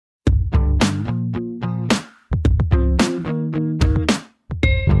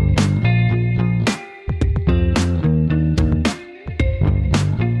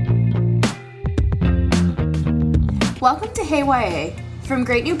HeyYA. From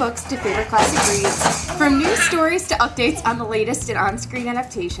great new books to favorite classic reads, from news stories to updates on the latest in on-screen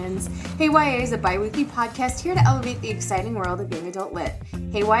adaptations, HeyYA is a bi-weekly podcast here to elevate the exciting world of young adult lit.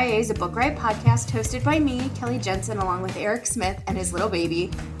 HeyYA is a book riot podcast hosted by me, Kelly Jensen, along with Eric Smith and his little baby.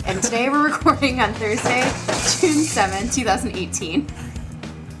 And today we're recording on Thursday, June 7, 2018.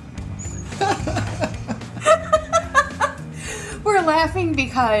 We're laughing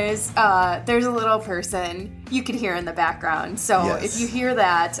because there's a little person you can hear in the background. So Yes. if you hear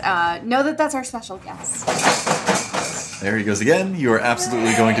that, know that that's our special guest. There he goes again. You are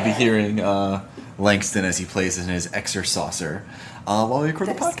absolutely going to be hearing Langston as he plays in his Exer-Saucer while we record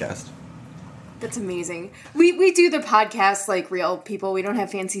the podcast. That's amazing. We do the podcast like real people. We don't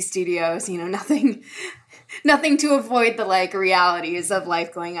have fancy studios, nothing to avoid the realities of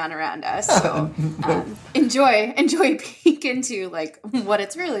life going on around us. So enjoy peek into what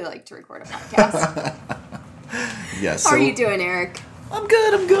it's really like to record a podcast. Yes. How are you doing, Eric? I'm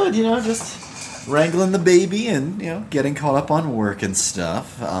good. Just wrangling the baby and getting caught up on work and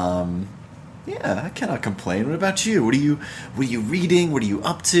stuff. I cannot complain. What about you? What are you reading? What are you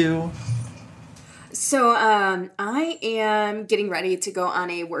up to? So I am getting ready to go on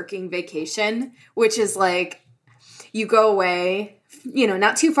a working vacation, which is you go away,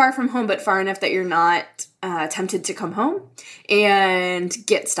 not too far from home, but far enough that you're not tempted to come home and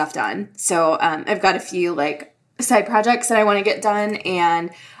get stuff done. So I've got a few side projects that I want to get done,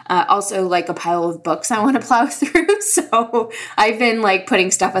 and also a pile of books I want to plow through. So I've been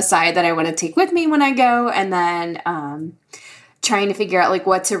putting stuff aside that I want to take with me when I go, and then trying to figure out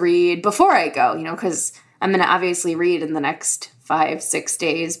what to read before I go, because I'm going to obviously read in the next 5-6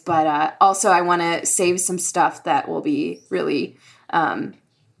 days, but also I want to save some stuff that will be really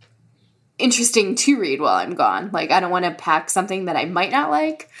interesting to read while I'm gone. I don't want to pack something that I might not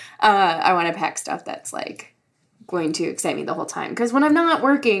like. I want to pack stuff that's going to excite me the whole time, because when I'm not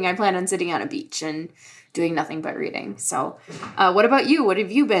working, I plan on sitting on a beach and doing nothing but reading. So what about you? What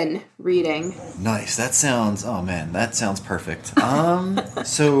have you been reading? Nice. That sounds perfect.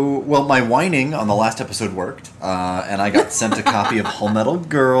 My whining on the last episode worked, and I got sent a copy of Whole Metal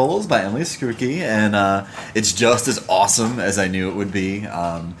Girls by Emily Skrucki, and it's just as awesome as I knew it would be.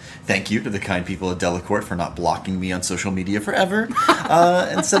 Thank you to the kind people at Delacorte for not blocking me on social media forever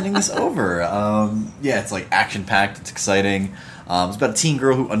and sending this over. It's action-packed. It's exciting. It's about a teen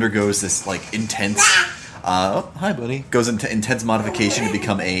girl who undergoes this intense... hi, buddy. Goes into intense modification to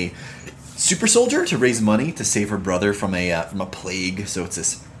become a super soldier to raise money to save her brother from a plague. So it's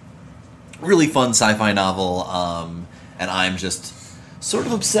this really fun sci-fi novel, and I'm just sort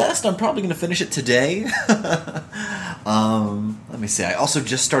of obsessed. I'm probably going to finish it today. Let me see. I also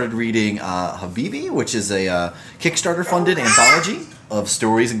just started reading Habibi, which is a Kickstarter-funded anthology of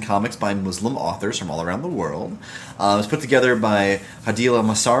stories and comics by Muslim authors from all around the world. It was put together by Hadila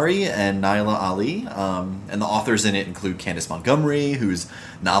Masari and Naila Ali, and the authors in it include Candace Montgomery, whose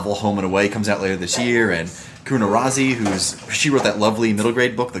novel Home and Away comes out later this year, and Karuna Razi, she wrote that lovely middle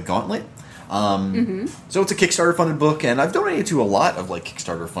grade book, The Gauntlet. So it's a Kickstarter-funded book, and I've donated to a lot of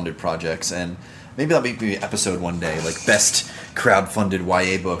Kickstarter-funded projects, and maybe that'll be an episode one day, best crowd-funded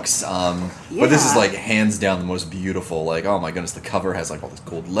YA books. But this is hands down the most beautiful. Oh my goodness, the cover has all this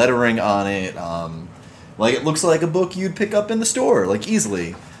gold lettering on it. It looks like a book you'd pick up in the store,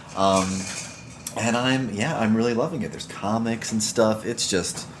 easily. And I'm really loving it. There's comics and stuff. It is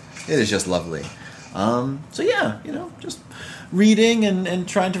just lovely. Just reading and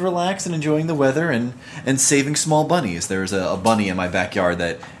trying to relax and enjoying the weather and saving small bunnies. There's a bunny in my backyard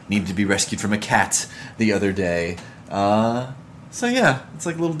that needed to be rescued from a cat the other day. It's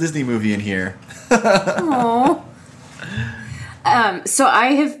like a little Disney movie in here. Aww. So I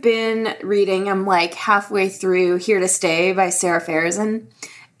have been reading, I'm halfway through Here to Stay by Sarah Farizan.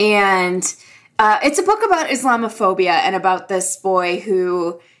 And it's a book about Islamophobia and about this boy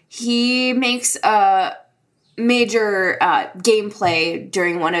who he makes a major gameplay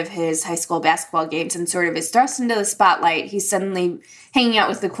during one of his high school basketball games and sort of is thrust into the spotlight. He's suddenly hanging out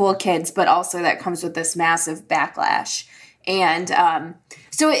with the cool kids, but also that comes with this massive backlash. And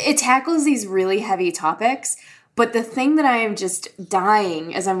so it tackles these really heavy topics. But the thing that I am just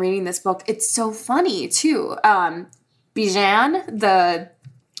dying as I'm reading this book, it's so funny, too. Bijan, the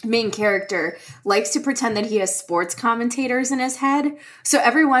main character, likes to pretend that he has sports commentators in his head. So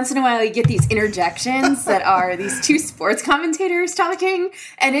every once in a while you get these interjections that are these two sports commentators talking.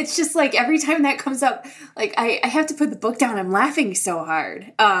 And it's just every time that comes up, I have to put the book down. I'm laughing so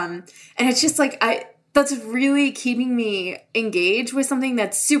hard. And it's just that's really keeping me engaged with something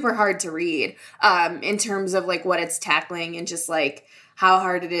that's super hard to read in terms of what it's tackling and just how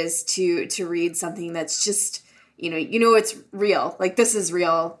hard it is to read something that's just it's real. Like, this is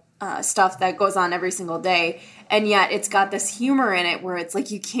real stuff that goes on every single day. And yet it's got this humor in it where it's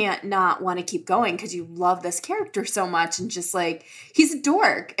like you can't not want to keep going because you love this character so much. And just like, he's a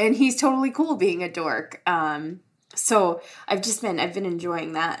dork and he's totally cool being a dork. So I've been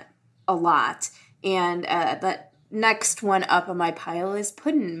enjoying that a lot. And that next one up on my pile is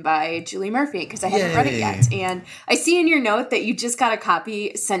Puddin' by Julie Murphy because I haven't read it yet. And I see in your note that you just got a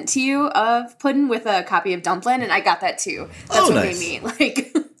copy sent to you of Puddin' with a copy of Dumplin', and I got that too. That's what made me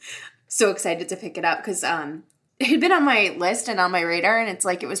like so excited to pick it up because it had been on my list and on my radar, and it's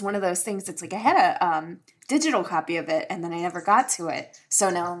like it was one of those things that's like I had a digital copy of it and then I never got to it. So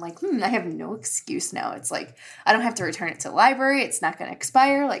now I'm like, I have no excuse now. It's like I don't have to return it to the library. It's not going to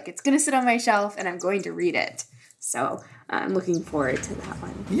expire. Like, it's going to sit on my shelf and I'm going to read it. So I'm looking forward to that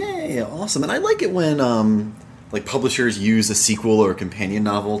one. Yeah, awesome. And I like it when like publishers use a sequel or a companion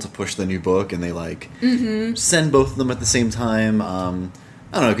novel to push the new book, and they like send both of them at the same time. I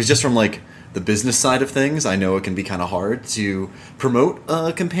don't know, because just from like the business side of things, I know it can be kind of hard to promote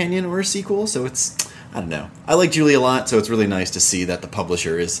a companion or a sequel. So I don't know. I like Julie a lot, so it's really nice to see that the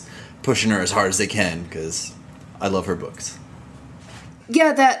publisher is pushing her as hard as they can because I love her books.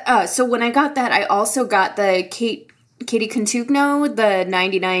 Yeah, so when I got that, I also got the Katie Contugno, the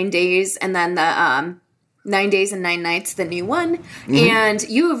 99 Days, and then the 9 Days and 9 Nights, the new one. Mm-hmm. And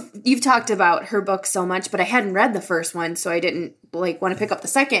you've talked about her book so much, but I hadn't read the first one, so I didn't want to pick up the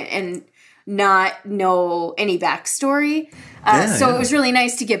second and not know any backstory. So it was really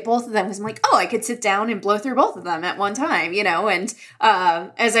nice to get both of them because I'm like, I could sit down and blow through both of them at one time, and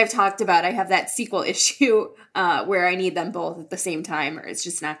as I've talked about, I have that sequel issue where I need them both at the same time or it's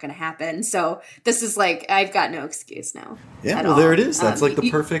just not going to happen. So this is like, I've got no excuse now. Yeah, well, there it is. That's like the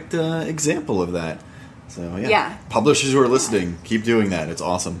perfect example of that. So yeah. Publishers who are listening, keep doing that. It's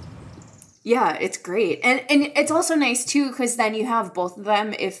awesome. Yeah, it's great. And it's also nice, too, because then you have both of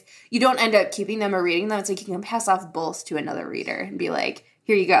them. If you don't end up keeping them or reading them, it's like you can pass off both to another reader and be like,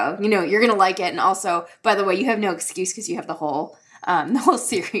 here you go. You're going to like it. And also, by the way, you have no excuse because you have the whole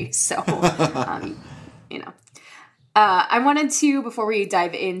series. So, I wanted to, before we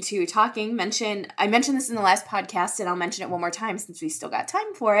dive into talking, I mentioned this in the last podcast, and I'll mention it one more time since we still got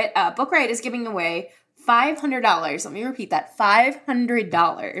time for it. Book Riot is giving away $500. Let me repeat that,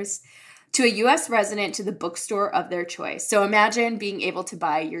 $500. To a U.S. resident to the bookstore of their choice. So imagine being able to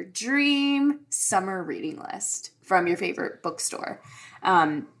buy your dream summer reading list from your favorite bookstore.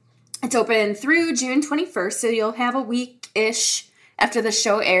 It's open through June 21st, so you'll have a week-ish after the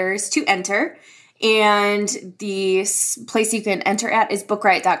show airs to enter. And the place you can enter at is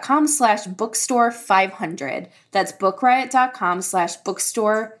bookriot.com/bookstore500. That's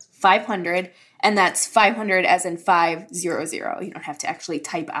bookriot.com/bookstore500. And that's 500 as in 500. You don't have to actually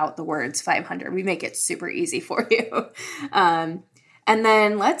type out the words 500. We make it super easy for you. And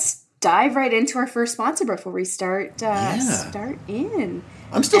then let's dive right into our first sponsor before we start in.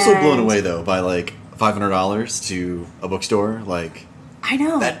 I'm still so blown away, though, by like $500 to a bookstore. Like, I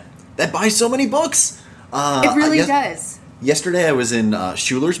know. That buys so many books. It really does. Yesterday I was in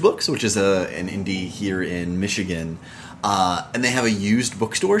Schuler's Books, which is an indie here in Michigan. And they have a used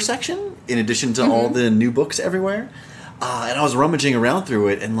bookstore section in addition to all the new books everywhere. And I was rummaging around through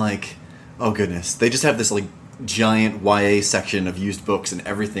it and like, oh goodness, they just have this like giant YA section of used books and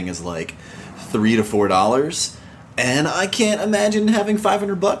everything is like $3 to $4. And I can't imagine having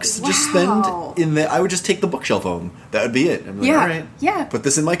 $500 to just spend in the. I would just take the bookshelf home. That would be it. I'm like, all right, put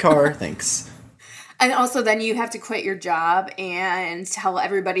this in my car. Thanks. And also then you have to quit your job and tell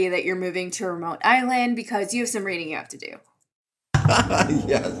everybody that you're moving to a remote island because you have some reading you have to do.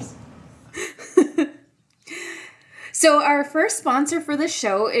 Yes. So our first sponsor for the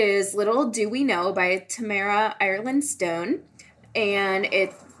show is Little Do We Know by Tamara Ireland Stone. And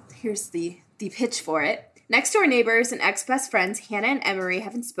here's the pitch for it. Next door neighbors and ex-best friends Hannah and Emery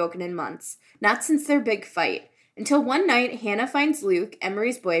haven't spoken in months. Not since their big fight. Until one night, Hannah finds Luke,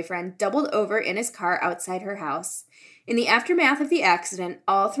 Emery's boyfriend, doubled over in his car outside her house. In the aftermath of the accident,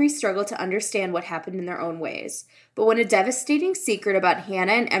 all three struggle to understand what happened in their own ways. But when a devastating secret about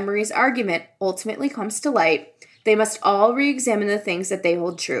Hannah and Emery's argument ultimately comes to light, they must all re-examine the things that they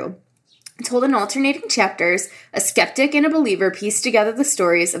hold true. Told in alternating chapters, a skeptic and a believer piece together the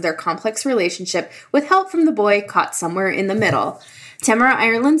stories of their complex relationship with help from the boy caught somewhere in the middle. Tamara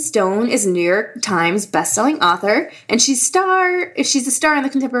Ireland Stone is a New York Times bestselling author, and she's a star in the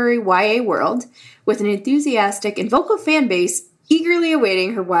contemporary YA world, with an enthusiastic and vocal fan base eagerly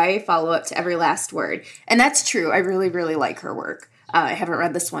awaiting her YA follow-up to Every Last Word. And that's true. I really, really like her work. I haven't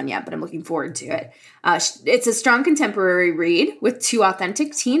read this one yet, but I'm looking forward to it. It's a strong contemporary read with 2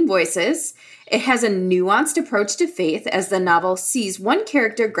 authentic teen voices. It has a nuanced approach to faith as the novel sees one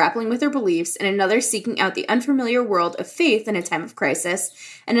character grappling with her beliefs and another seeking out the unfamiliar world of faith in a time of crisis,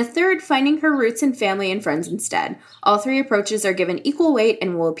 and a third finding her roots in family and friends instead. All 3 approaches are given equal weight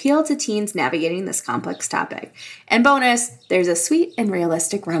and will appeal to teens navigating this complex topic. And bonus, there's a sweet and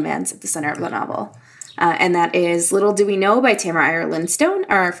realistic romance at the center of the novel. And that is Little Do We Know by Tamara Ireland Stone,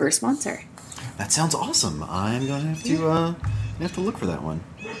 our first sponsor. That sounds awesome. I'm going to have to look for that one.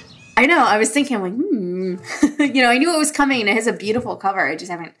 I know. I was thinking, I'm like, I knew it was coming, and it has a beautiful cover. I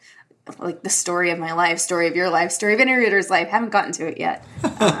just haven't, like, the story of my life, story of your life, story of any reader's life. Haven't gotten to it yet,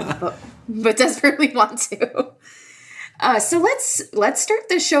 but desperately want to. So let's start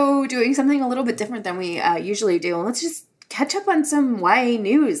the show doing something a little bit different than we usually do. And let's just catch up on some YA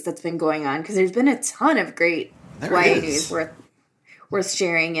news that's been going on, because there's been a ton of great YA news worth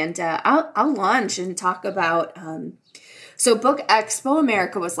sharing. And I'll launch and talk about. So Book Expo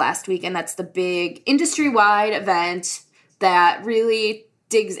America was last week, and that's the big industry-wide event that really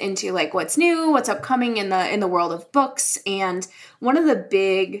digs into like what's new, what's upcoming in the world of books. And one of the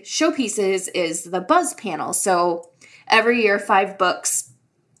big showpieces is the Buzz panel. So every year, 5 books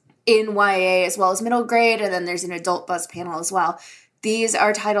in YA as well as middle grade, and then there's an adult Buzz panel as well. These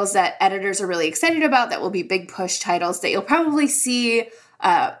are titles that editors are really excited about that will be big push titles that you'll probably see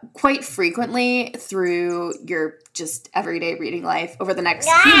quite frequently through your just everyday reading life over the next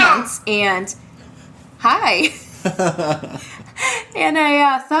few months. And hi. And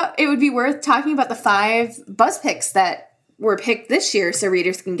I thought it would be worth talking about the 5 Buzz picks that were picked this year so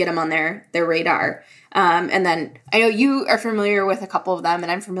readers can get them on their radar. And then I know you are familiar with a couple of them,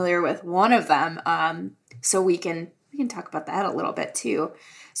 and I'm familiar with one of them. So we can talk about that a little bit too.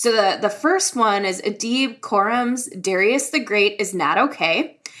 So the first one is Adib Khorram's Darius the Great is Not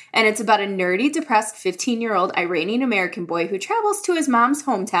Okay. And it's about a nerdy, depressed 15-year-old Iranian-American boy who travels to his mom's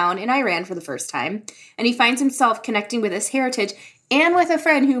hometown in Iran for the first time. And he finds himself connecting with his heritage and with a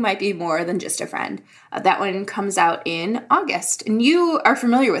friend who might be more than just a friend. That one comes out in August. And you are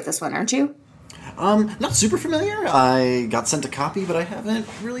familiar with this one, aren't you? Not super familiar. I got sent a copy, but I haven't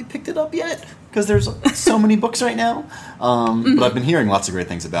really picked it up yet because there's so many books right now. But I've been hearing lots of great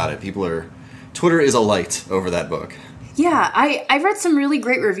things about it. Twitter is alight over that book. Yeah, I've read some really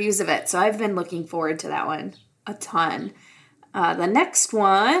great reviews of it, so I've been looking forward to that one a ton. The next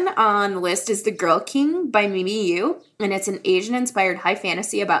one on the list is The Girl King by Mimi Yu, and it's an Asian-inspired high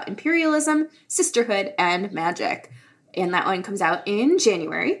fantasy about imperialism, sisterhood, and magic. And that one comes out in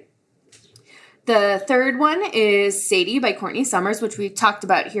January. The third one is Sadie by Courtney Summers, which we've talked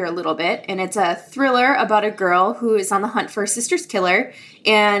about here a little bit. And it's a thriller about a girl who is on the hunt for a sister's killer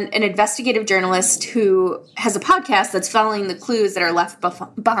and an investigative journalist who has a podcast that's following the clues that are left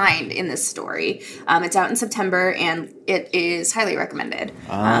behind in this story. It's out in September, and it is highly recommended.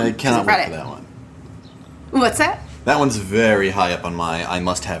 I cannot wait for that one. What's that? That one's very high up on my I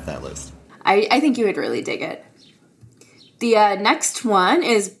must have that list. I think you would really dig it. The next one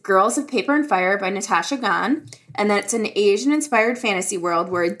is Girls of Paper and Fire by Natasha Ghosn, and that's an Asian-inspired fantasy world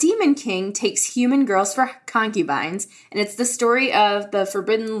where a demon king takes human girls for concubines, and it's the story of the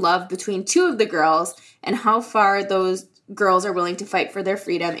forbidden love between 2 of the girls and how far those girls are willing to fight for their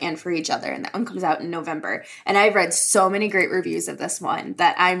freedom and for each other, and that one comes out in November. And I've read so many great reviews of this one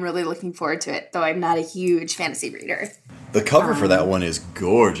that I'm really looking forward to it, though I'm not a huge fantasy reader. The cover for that one is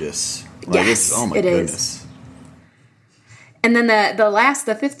gorgeous. Yes, oh my goodness. And then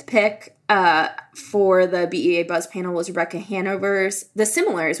the fifth pick for the BEA Buzz panel was Rebecca Hanover's The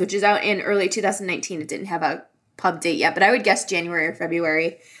Similars, which is out in early 2019. It didn't have a pub date yet, but I would guess January or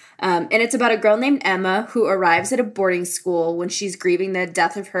February. And it's about a girl named Emma who arrives at a boarding school when she's grieving the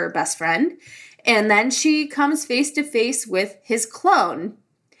death of her best friend. And then she comes face to face with his clone,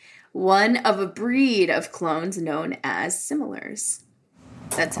 one of a breed of clones known as Similars.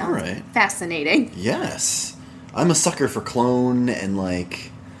 That sounds fascinating. Yes. I'm a sucker for clone and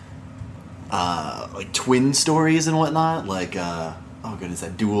like twin stories and whatnot. Like that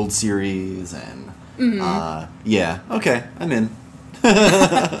Dueled series and okay, I'm in.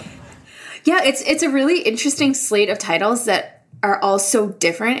 Yeah, it's a really interesting slate of titles that are all so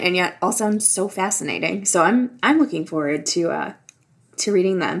different and yet all sound so fascinating. So I'm looking forward to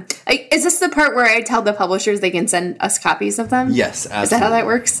reading them. Is this the part where I tell the publishers they can send us copies of them? Yes, absolutely. Is that how that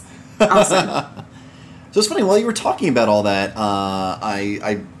works? Awesome. So it's funny, while you were talking about all that,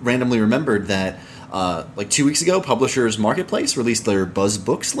 I randomly remembered that 2 weeks ago, Publishers Marketplace released their Buzz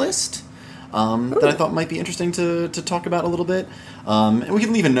Books list. that I thought might be interesting to talk about a little bit. And we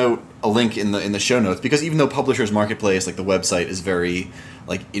can leave a link in the show notes, because even though Publishers Marketplace, like the website, is very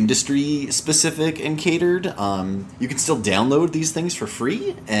like industry specific and catered, you can still download these things for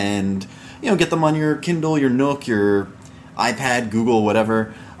free and get them on your Kindle, your Nook, your iPad, Google,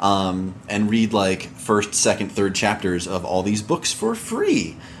 whatever, and read like first, second, third chapters of all these books for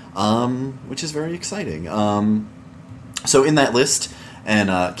free, which is very exciting. So in that list,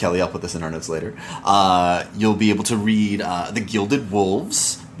 and Kelly, I'll put this in our notes later, you'll be able to read The Gilded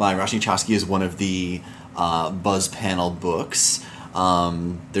Wolves by Roshni Chokshi is one of the Buzz panel books.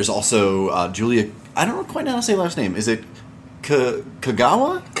 There's also Julia, I don't quite know how to say her last name. Is it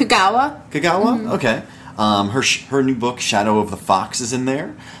Kagawa? Kagawa. Mm-hmm. Okay. Her new book, Shadow of the Fox, is in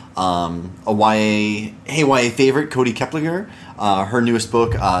there. A YA favorite, Cody Keplinger. Her newest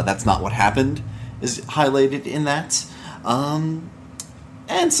book, That's Not What Happened, is highlighted in that.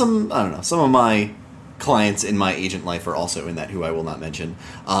 And some of my clients in my agent life are also in that, who I will not mention.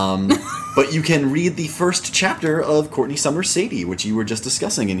 But you can read the first chapter of Courtney Summers Sadie, which you were just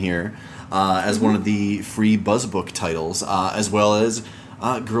discussing in here, as one of the free BuzzBook titles, as well as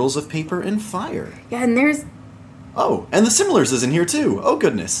Girls of Paper and Fire. Yeah, and there's... Oh, and The Similars is in here too. Oh,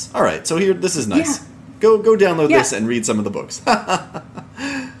 goodness. All right, so here, this is nice. Yeah. Go download this and read some of the books.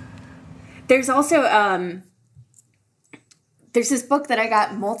 There's also... There's this book that I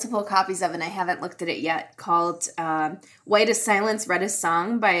got multiple copies of, and I haven't looked at it yet, called White as Silence, Red as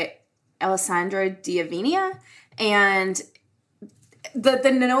Song by Alessandro Diavenia. And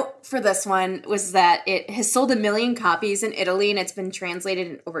the note for this one was that it has sold 1 million copies in Italy, and it's been translated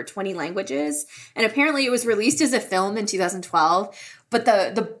in over 20 languages. And apparently it was released as a film in 2012. But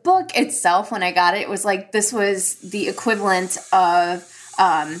the book itself, when I got it, was like, this was the equivalent of...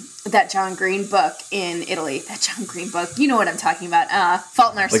 that John Green book in Italy. That John Green book. You know what I'm talking about.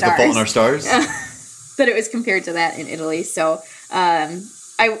 Fault in Our Stars. Like The Fault in Our Stars? That it was compared to that in Italy. So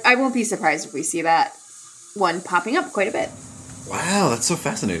I won't be surprised if we see that one popping up quite a bit. Wow, that's so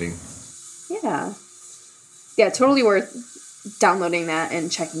fascinating. Yeah. Yeah, totally worth downloading that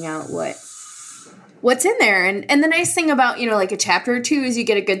and checking out what's in there. And the nice thing about, like a chapter or two is you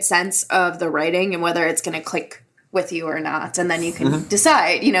get a good sense of the writing and whether it's going to click with you or not, and then you can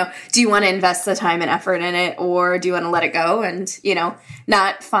decide, do you want to invest the time and effort in it, or do you want to let it go and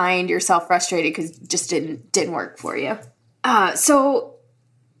not find yourself frustrated because it just didn't work for you. So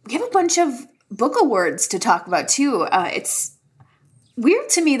we have a bunch of book awards to talk about too. It's weird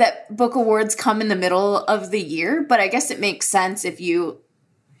to me that book awards come in the middle of the year, but I guess it makes sense if you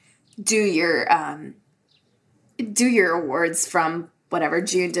do your awards from whatever,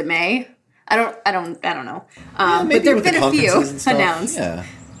 June to May. I don't know. But there have been a few announced. Yeah.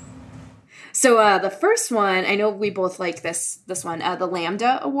 So the first one, I know we both like this one, the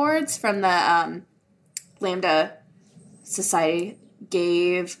Lambda Awards from the Lambda Society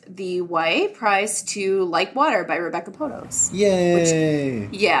gave the YA prize to Like Water by Rebecca Potos. Yay!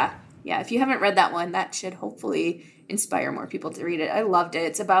 Yeah. If you haven't read that one, that should hopefully inspire more people to read it. I loved it.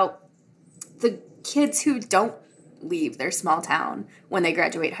 It's about the kids who don't leave their small town when they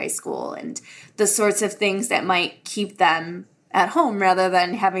graduate high school and the sorts of things that might keep them at home rather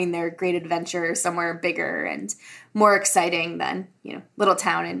than having their great adventure somewhere bigger and more exciting than, little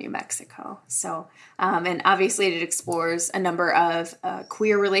town in New Mexico. So, and obviously it explores a number of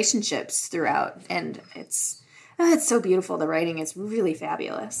queer relationships throughout, and it's so beautiful. The writing is really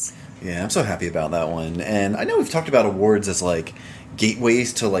fabulous. Yeah, I'm so happy about that one. And I know we've talked about awards as like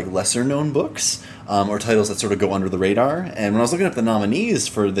gateways to like lesser known books, or titles that sort of go under the radar. And when I was looking up the nominees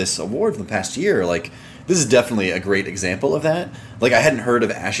for this award from the past year, like, this is definitely a great example of that. Like, I hadn't heard of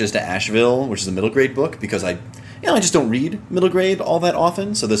Ashes to Asheville, which is a middle grade book, because I just don't read middle grade all that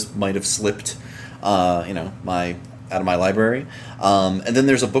often, so this might have slipped out of my library. And then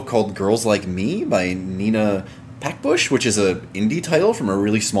there's a book called Girls Like Me by Nina Packbush, which is a indie title from a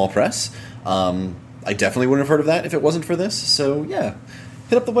really small press. I definitely wouldn't have heard of that if it wasn't for this. So yeah,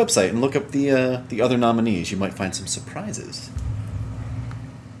 hit up the website and look up the other nominees. You might find some surprises.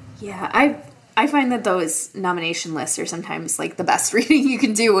 Yeah, I find that those nomination lists are sometimes like the best reading you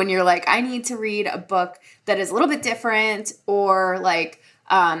can do when you're like, I need to read a book that is a little bit different, or like,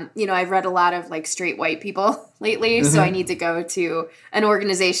 I've read a lot of like straight white people lately, so I need to go to an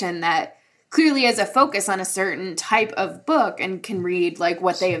organization that clearly has a focus on a certain type of book and can read like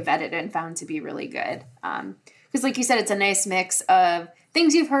what they have vetted and found to be really good. Because like you said, it's a nice mix of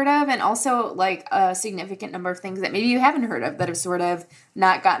things you've heard of and also like a significant number of things that maybe you haven't heard of that have sort of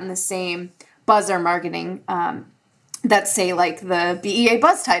not gotten the same buzz or marketing that say like the BEA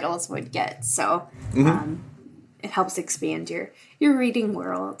Buzz titles would get. So it helps expand your reading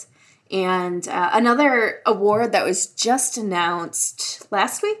world. And another award that was just announced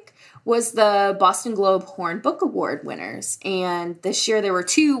last week was the Boston Globe Horn Book Award winners. And this year there were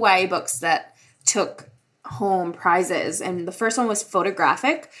 2 YA books that took home prizes. And the first one was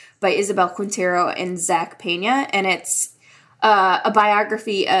Photographic by Isabel Quintero and Zach Pena. And it's a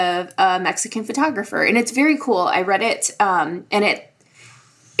biography of a Mexican photographer. And it's very cool. I read it, and it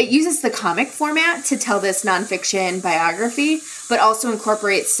uses the comic format to tell this nonfiction biography, but also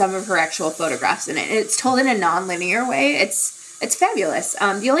incorporates some of her actual photographs in it. And it's told in a non-linear way. It's fabulous.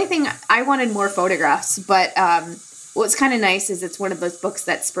 The only thing, I wanted more photographs, but what's kind of nice is it's one of those books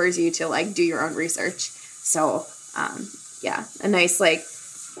that spurs you to, like, do your own research. So, yeah, a nice, like,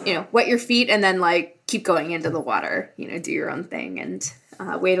 wet your feet and then, like, keep going into the water, do your own thing and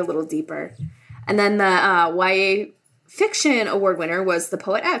wade a little deeper. And then the YA Fiction Award winner was The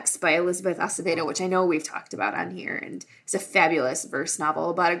Poet X by Elizabeth Acevedo, which I know we've talked about on here, and it's a fabulous verse novel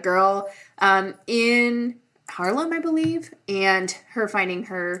about a girl in Harlem, I believe, and her finding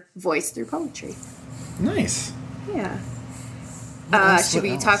her voice through poetry. Nice. Yeah. Should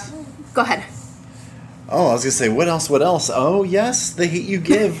we talk? Go ahead. Oh, I was going to say, what else? Oh, yes, The Hate You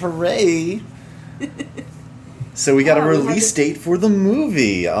Give. Hooray. So we got a release date for the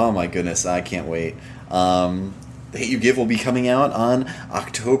movie. Oh, my goodness. I can't wait. The Hate You Give will be coming out on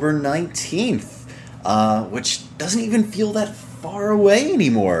October 19th, which doesn't even feel that far away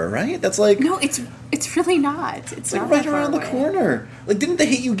anymore, right? That's like... No, it's really not. It's like not right that around far the away. corner. Like, didn't The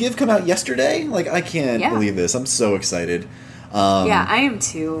Hate You Give come out yesterday? Like, I can't believe this. I'm so excited. Yeah, I am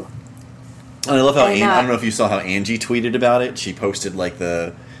too. And I love how I don't know if you saw how Angie tweeted about it. She posted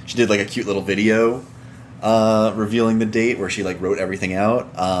she did like a cute little video revealing the date where she like wrote everything out.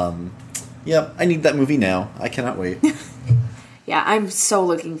 Yep, I need that movie now. I cannot wait. Yeah, I'm so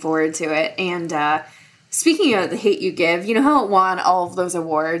looking forward to it. And speaking of The Hate You Give, you know how it won all of those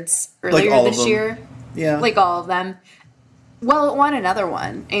awards earlier this year? Yeah. Like all of them. Well, it won another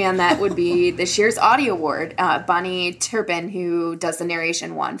one, and that would be this year's Audio Award. Bonnie Turpin, who does the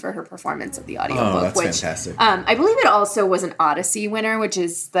narration, won for her performance of the audiobook. Oh, that's fantastic. I believe it also was an Odyssey winner, which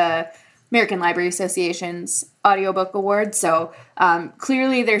is the American Library Association's audiobook award. So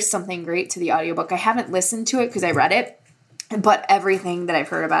clearly there's something great to the audiobook. I haven't listened to it because I read it, but everything that I've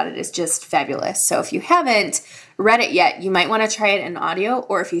heard about it is just fabulous. So if you haven't read it yet, you might want to try it in audio,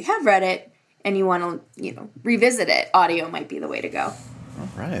 or if you have read it and you want to, revisit it, audio might be the way to go. All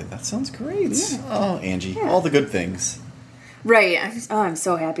right, that sounds great. Yeah. Oh, Angie, all the good things. Right. I'm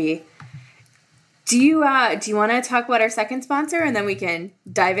so happy. Do you want to talk about our second sponsor, and then we can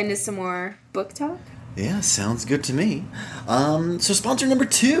dive into some more book talk? Yeah, sounds good to me. So sponsor number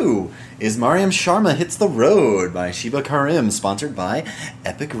 2 is Mariam Sharma Hits the Road by Sheba Karim, sponsored by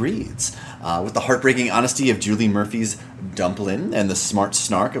Epic Reads. With the heartbreaking honesty of Julie Murphy's Dumplin' and the smart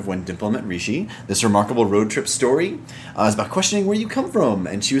snark of When Dimple Met Rishi, this remarkable road trip story is about questioning where you come from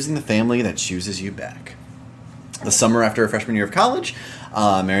and choosing the family that chooses you back. The summer after her freshman year of college,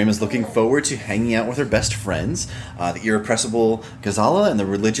 Mariam is looking forward to hanging out with her best friends, the irrepressible Ghazala and the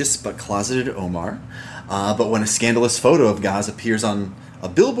religious but closeted Omar. But when a scandalous photo of Gaz appears on a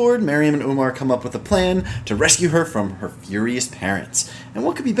billboard, Mariam and Omar come up with a plan to rescue her from her furious parents. And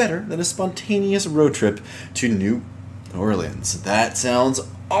what could be better than a spontaneous road trip to New Orleans? That sounds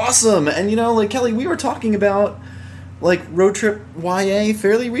awesome! And Kelly, we were talking about road trip YA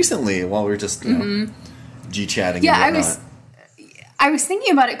fairly recently while we were just G-chatting. Yeah, and whatnot. I was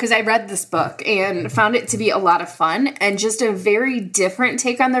thinking about it because I read this book and found it to be a lot of fun and just a very different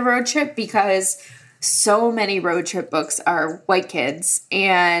take on the road trip, because so many road trip books are white kids,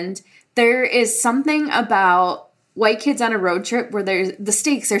 and there is something about white kids on a road trip where the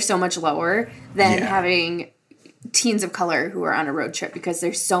stakes are so much lower than having teens of color who are on a road trip, because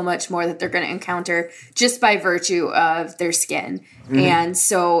there's so much more that they're going to encounter just by virtue of their skin. Mm-hmm. And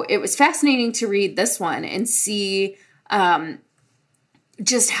so it was fascinating to read this one and see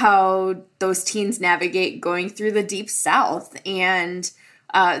just how those teens navigate going through the Deep South. And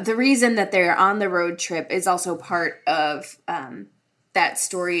the reason that they're on the road trip is also part of that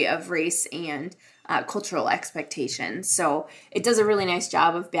story of race and cultural expectations. So it does a really nice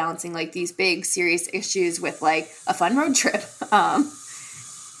job of balancing these big serious issues with a fun road trip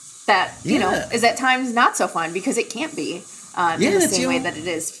that is at times not so fun, because it can't be in the same way that it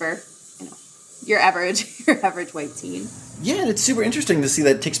is for your average white teen. Yeah, and it's super interesting to see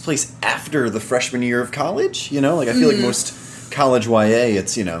that it takes place after the freshman year of college. I feel like most college YA,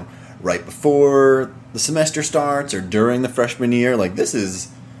 it's right before the semester starts or during the freshman year. This is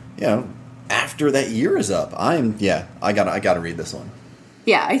after that year is up. I gotta read this one.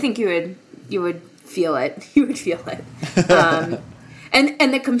 Yeah, I think you would feel it. You would feel it.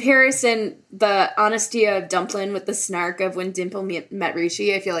 And the comparison, the honesty of Dumplin with the snark of when Dimple met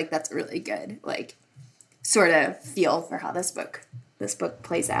Rishi, I feel like that's a really good, like, sort of feel for how this book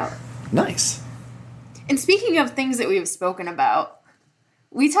plays out. Nice. And speaking of things that we've spoken about,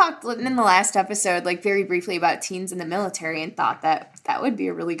 we talked in the last episode, like, very briefly about teens in the military and thought that that would be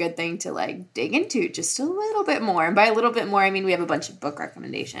a really good thing to, like, dig into just a little bit more. And by a little bit more, I mean we have a bunch of book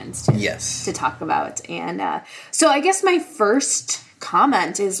recommendations to talk about. And so I guess my first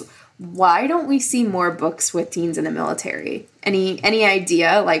comment is, why don't we see more books with teens in the military? Any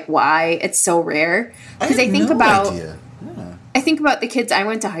idea, like, why it's so rare? Because I think about the kids I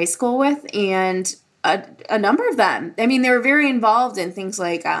went to high school with, and a number of them, I mean, they were very involved in things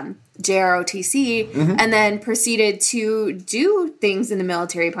like JROTC, and then proceeded to do things in the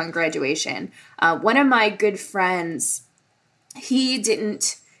military upon graduation. One of my good friends, he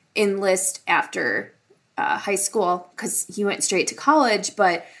didn't enlist after high school because he went straight to college,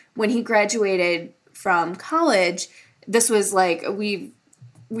 but when he graduated from college, this was like,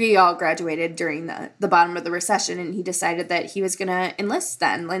 we all graduated during the bottom of the recession, and he decided that he was going to enlist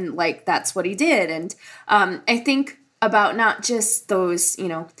then. And, like, that's what he did. And I think about not just those,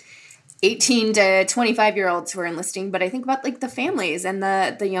 18 to 25-year-olds who are enlisting, but I think about, like, the families and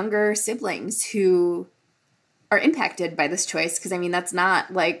the younger siblings who are impacted by this choice. Because, I mean, that's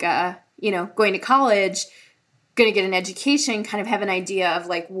not like, going to college, going to get an education, kind of have an idea of,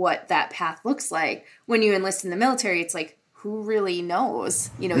 like, what that path looks like. When you enlist in the military, it's like, who really knows?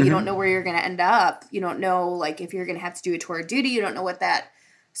 You don't know where you're going to end up. You don't know, like, if you're going to have to do a tour of duty. You don't know what that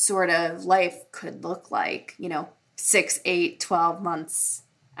sort of life could look like, 6, 8, 12 months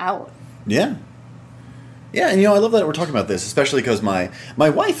out. Yeah. Yeah, and I love that we're talking about this, especially because my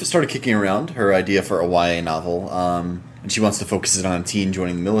wife started kicking around her idea for a YA novel, and she wants to focus it on a teen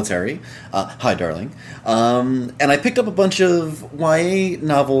joining the military. Hi, darling. And I picked up a bunch of YA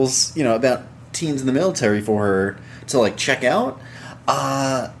novels, about teens in the military for her to, like, check out.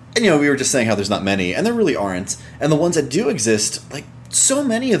 And, we were just saying how there's not many, and there really aren't. And the ones that do exist, like, so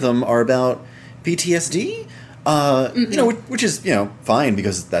many of them are about PTSD, which is, fine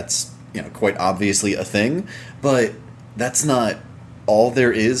because that's, quite obviously a thing, but that's not all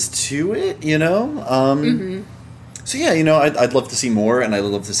there is to it, So, yeah, I'd love to see more, and I'd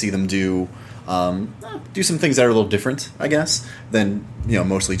love to see them do some things that are a little different, I guess, than,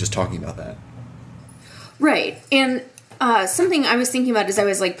 mostly just talking about that. Right. And something I was thinking about as I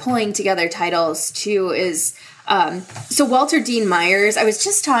was, like, pulling together titles, too, is so Walter Dean Myers, I was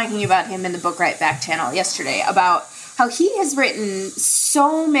just talking about him in the Book Right Back channel yesterday about how he has written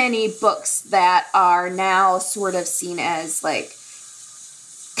so many books that are now sort of seen as, like,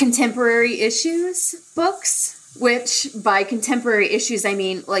 contemporary issues books, which by contemporary issues, I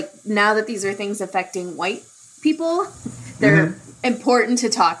mean, like, now that these are things affecting white people, they're important to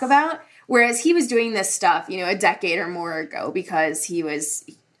talk about. Whereas he was doing this stuff, a decade or more ago because he was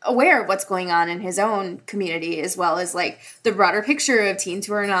aware of what's going on in his own community, as well as, like, the broader picture of teens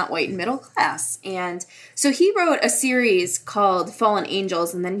who are not white and middle class. And so he wrote a series called Fallen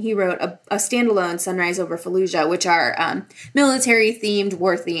Angels, and then he wrote a standalone Sunrise Over Fallujah, which are military-themed,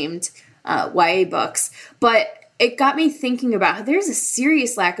 war-themed YA books. But it got me thinking about there's a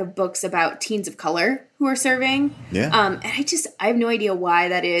serious lack of books about teens of color who are serving. Yeah. And I have no idea why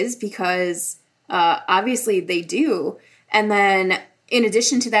that is, because obviously they do. And then in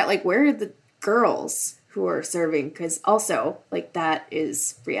addition to that, like, where are the girls who are serving? Because also, like, that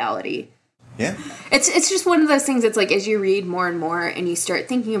is reality. Yeah. It's just one of those things that's like, as you read more and more and you start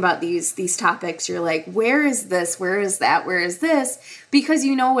thinking about these topics, you're like, where is this? Where is that? Where is this? Because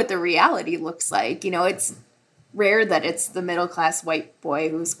you know what the reality looks like. It's rare that it's the middle-class white boy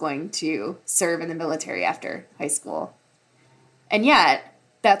who's going to serve in the military after high school. And yet,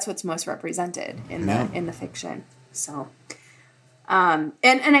 that's what's most represented in the fiction. So, and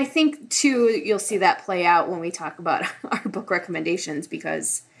I think, too, you'll see that play out when we talk about our book recommendations,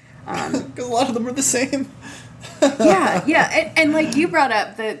 because a lot of them are the same. Yeah. And like you brought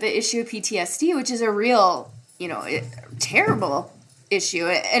up the issue of PTSD, which is a real, terrible issue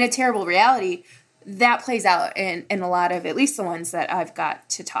and a terrible reality. That plays out in a lot of, at least the ones that I've got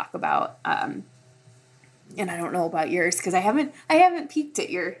to talk about. And I don't know about yours because I haven't peeked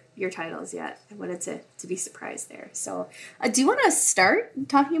at your titles yet. I wanted to be surprised there. So do you want to start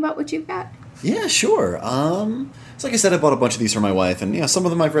talking about what you've got? Yeah, sure. So like I said, I bought a bunch of these for my wife, and some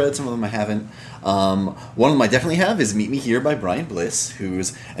of them I've read, some of them I haven't. One of them I definitely have is Meet Me Here by Brian Bliss,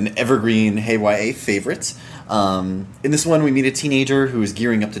 who's an evergreen Hey YA favorite. In this one, we meet a teenager who is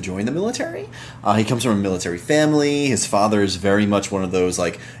gearing up to join the military. He comes from a military family. His father is very much one of those,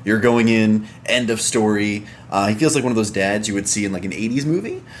 like, you're going in, end of story. He feels like one of those dads you would see in, like, an 80s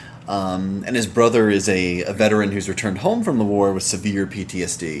movie. And his brother is a veteran who's returned home from the war with severe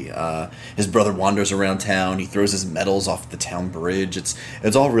PTSD. His brother wanders around town. He throws his medals off the town bridge.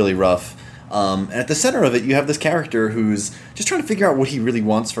 It's all really rough. And at the center of it, you have this character who's just trying to figure out what he really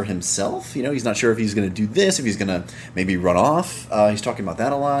wants for himself. He's not sure if he's going to do this, if he's going to maybe run off. He's talking about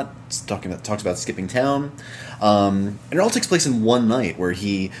that a lot. Talks about skipping town. And it all takes place in one night where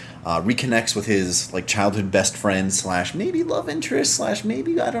he reconnects with his childhood best friend / maybe love interest /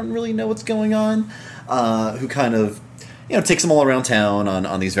 maybe I don't really know what's going on. Who kind of takes him all around town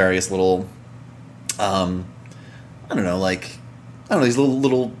on these various little these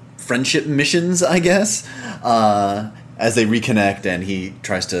little friendship missions, I guess, as they reconnect, and he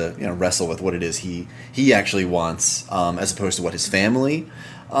tries to wrestle with what it is he actually wants, as opposed to what his family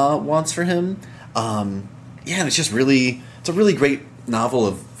wants for him. And it's just it's a really great novel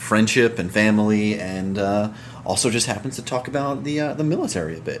of friendship and family, and also just happens to talk about the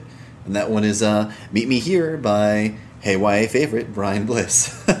military a bit. And that one is Meet Me Here by Hey YA favorite Brian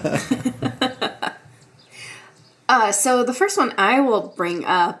Bliss. So the first one I will bring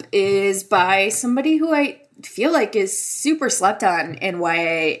up is by somebody who I feel like is super slept on in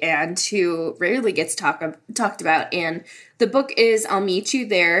YA and who rarely gets talked about. And the book is I'll Meet You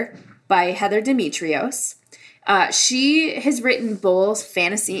There by Heather Demetrios. She has written both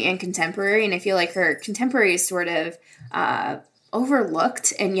fantasy and contemporary, and I feel like her contemporary is sort of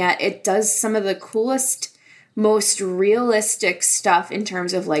overlooked, and yet it does some of the coolest, most realistic stuff in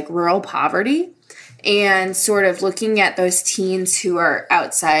terms of rural poverty. And sort of looking at those teens who are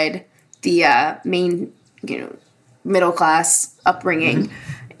outside the main, middle class upbringing.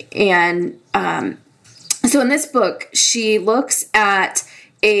 Mm-hmm. And so in this book, she looks at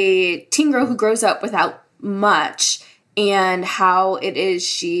a teen girl who grows up without much and how it is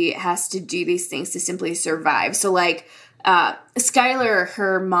she has to do these things to simply survive. So Skylar,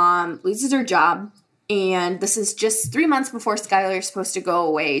 her mom, loses her job. And this is just 3 months before Skylar is supposed to go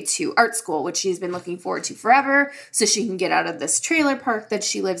away to art school, which she's been looking forward to forever, so she can get out of this trailer park that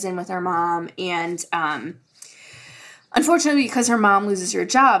she lives in with her mom. And unfortunately, because her mom loses her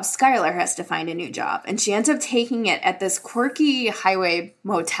job, Skylar has to find a new job. And she ends up taking it at this quirky highway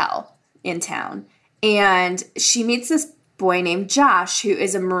motel in town. And she meets this boy named Josh, who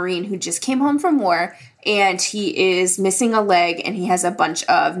is a Marine who just came home from war, and he is missing a leg, and he has a bunch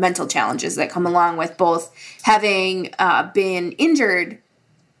of mental challenges that come along with both having been injured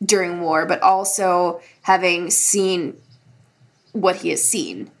during war, but also having seen what he has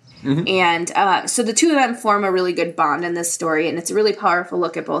seen. Mm-hmm. And so the two of them form a really good bond in this story, and it's a really powerful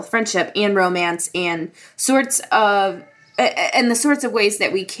look at both friendship and romance and the sorts of ways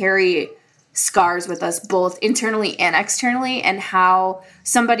that we carry scars with us both internally and externally, and how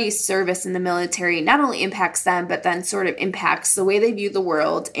somebody's service in the military not only impacts them, but then sort of impacts the way they view the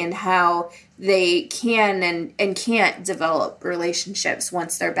world and how they can and can't develop relationships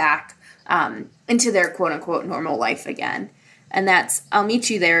once they're back into their quote-unquote normal life again. And that's I'll Meet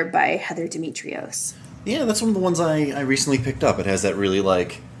You There by Heather Demetrios. Yeah, that's one of the ones I recently picked up. It has that really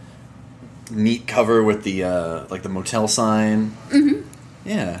neat cover with the the motel sign. Mm-hmm.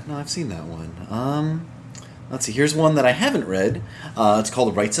 Yeah, no, I've seen that one. Let's see, here's one that I haven't read. It's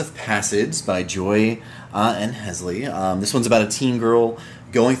called Rites of Passage by Joy N. Hesley. This one's about a teen girl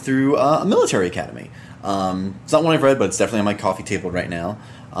going through a military academy. It's not one I've read, but it's definitely on my coffee table right now.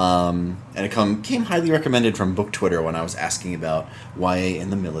 And it came highly recommended from Book Twitter when I was asking about YA in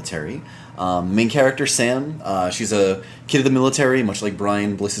the military. Main character, Sam, she's a kid of the military, much like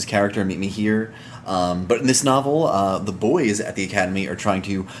Brian Bliss's character, Meet Me Here. But in this novel, the boys at the academy are trying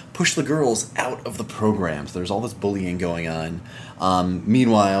to push the girls out of the program. So there's all this bullying going on.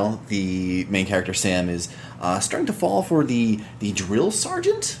 Meanwhile, the main character, Sam, is starting to fall for the drill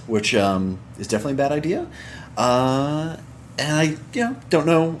sergeant, which is definitely a bad idea. And I don't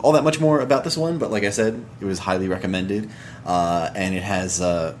know all that much more about this one, but like I said, it was highly recommended. And it has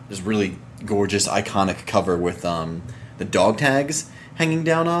this really gorgeous, iconic cover with the dog tags hanging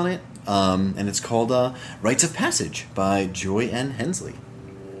down on it. And it's called Rites of Passage by Joy N. Hensley.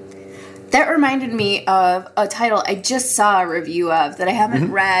 That reminded me of a title I just saw a review of that I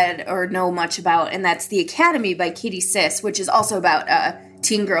haven't read or know much about, and that's The Academy by Katie Siss, which is also about a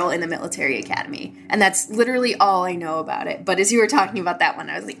teen girl in the military academy. And that's literally all I know about it. But as you were talking about that one,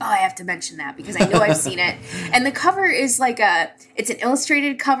 I was like, oh, I have to mention that because I know I've seen it. And the cover is like it's an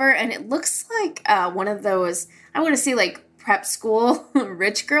illustrated cover, and it looks like one of those, I want to say like prep school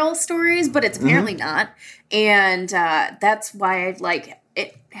rich girl stories, but it's apparently not. And that's why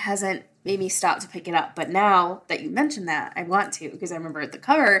it hasn't made me stop to pick it up. But now that you mentioned that, I want to, because I remember the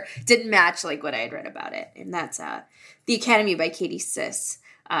cover didn't match like what I had read about it. And that's The Academy by Katie Siss.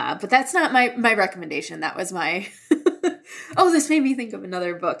 But that's not my recommendation. That was my, oh, this made me think of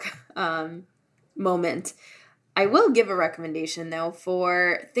another book moment. I will give a recommendation, though,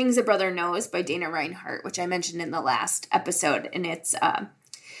 for Things a Brother Knows by Dana Reinhardt, which I mentioned in the last episode. And it's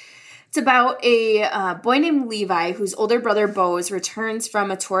about a boy named Levi whose older brother Bose returns from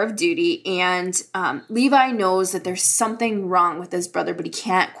a tour of duty, and Levi knows that there's something wrong with his brother, but he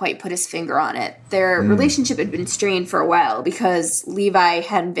can't quite put his finger on it. Their relationship had been strained for a while because Levi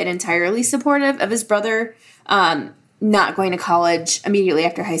hadn't been entirely supportive of his brother not going to college immediately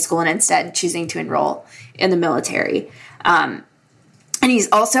after high school and instead choosing to enroll in the military. And he's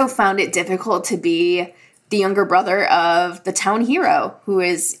also found it difficult to be the younger brother of the town hero who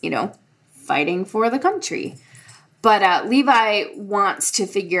is, fighting for the country. But Levi wants to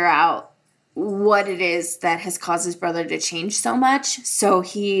figure out what it is that has caused his brother to change so much. So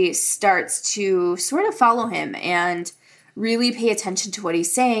he starts to sort of follow him and really pay attention to what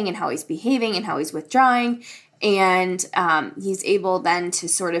he's saying and how he's behaving and how he's withdrawing. And he's able then to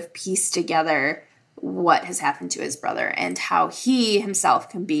sort of piece together what has happened to his brother and how he himself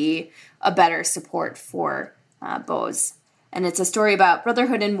can be a better support for Bose. And it's a story about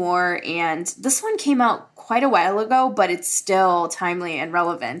brotherhood and war, and this one came out quite a while ago, but it's still timely and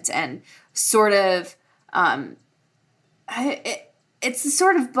relevant and sort of, it's the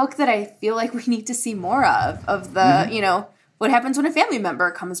sort of book that I feel like we need to see more of the, what happens when a family member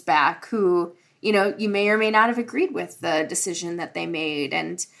comes back who, you may or may not have agreed with the decision that they made.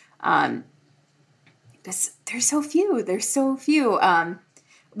 And there's so few.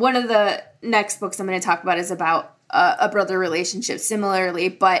 One of the next books I'm going to talk about is about a brother relationship similarly,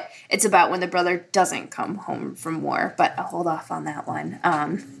 but it's about when the brother doesn't come home from war. But I'll hold off on that one.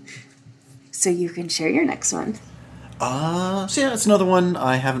 So you can share your next one. It's another one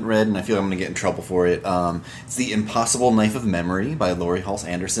I haven't read, and I feel I'm going to get in trouble for it. It's The Impossible Knife of Memory by Laurie Halse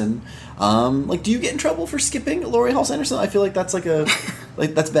Anderson. Do you get in trouble for skipping Laurie Halse Anderson? I feel like that's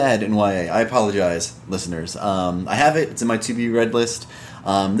that's bad in YA. I apologize, listeners. I have it. It's in my to-be-read list.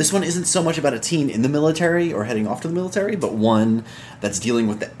 This one isn't so much about a teen in the military or heading off to the military, but one that's dealing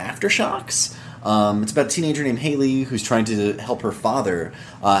with the aftershocks. It's about a teenager named Haley who's trying to help her father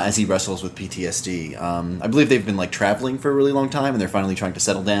as he wrestles with PTSD. I believe they've been traveling for a really long time, and they're finally trying to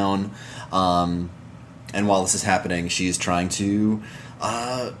settle down. And while this is happening, she's trying to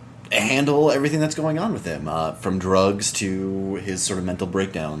handle everything that's going on with him, from drugs to his sort of mental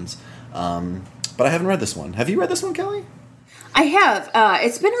breakdowns. But I haven't read this one. Have you read this one, Kelly? I have.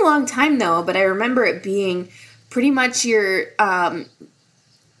 It's been a long time, though, but I remember it being pretty much your,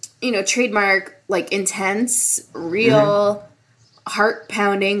 trademark, intense, real,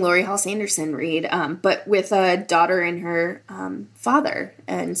 heart-pounding Laurie Halse Anderson read, but with a daughter and her father,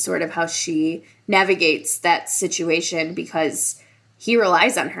 and sort of how she navigates that situation because he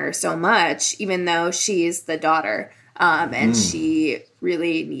relies on her so much, even though she's the daughter, and she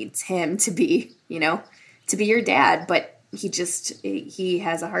really needs him to be, to be your dad, but he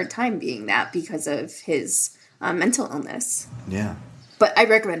has a hard time being that because of his mental illness. Yeah. But I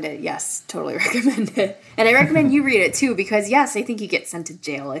recommend it. Yes, totally recommend it. And I recommend you read it, too, because, yes, I think you get sent to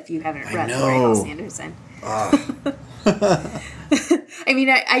jail if you haven't read Laurie Halse Anderson. I mean,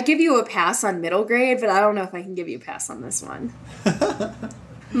 I give you a pass on middle grade, but I don't know if I can give you a pass on this one.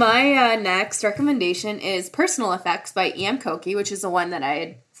 My next recommendation is Personal Effects by E.M. Cokie, which is the one that I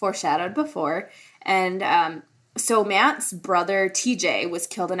had foreshadowed before. And so Matt's brother, TJ, was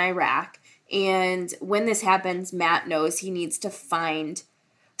killed in Iraq. And when this happens, Matt knows he needs to find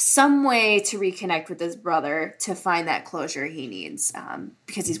some way to reconnect with his brother to find that closure he needs,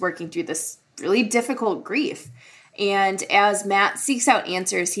 because he's working through this really difficult grief. And as Matt seeks out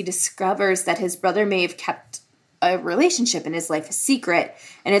answers, he discovers that his brother may have kept a relationship in his life a secret.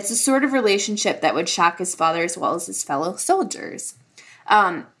 And it's a sort of relationship that would shock his father as well as his fellow soldiers.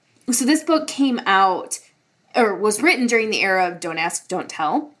 So this book came out, or was written during the era of Don't Ask, Don't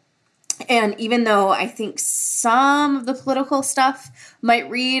Tell. And even though I think some of the political stuff might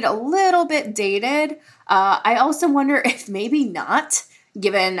read a little bit dated, I also wonder if maybe not,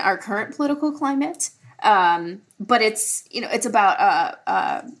 given our current political climate. But it's, it's about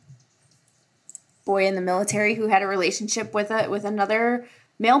boy in the military who had a relationship with another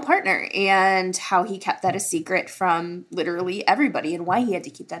male partner, and how he kept that a secret from literally everybody, and why he had to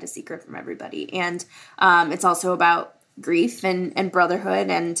keep that a secret from everybody. And it's also about grief and brotherhood,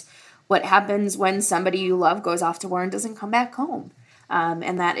 and what happens when somebody you love goes off to war and doesn't come back home.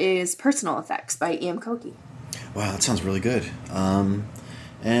 And that is Personal Effects by E.M. Cokie. Wow, that sounds really good.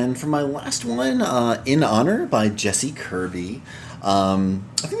 And for my last one, In Honor by Jessie Kirby. I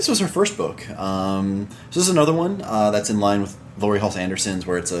think this was her first book. So this is another one that's in line with Laurie Halse Anderson's,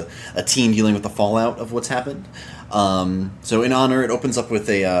 where it's a teen dealing with the fallout of what's happened. So In Honor, it opens up with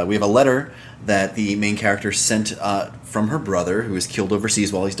we have a letter that the main character sent from her brother, who was killed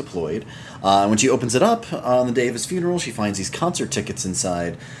overseas while he's deployed. When she opens it up on the day of his funeral, she finds these concert tickets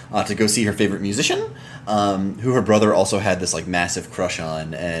inside to go see her favorite musician, who her brother also had this like massive crush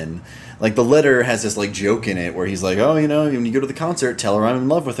on. And like the letter has this like joke in it where he's like, oh, when you go to the concert, tell her I'm in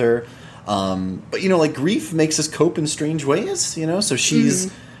love with her. But like grief makes us cope in strange ways, so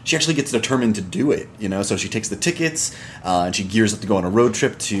she actually gets determined to do it, so she takes the tickets and she gears up to go on a road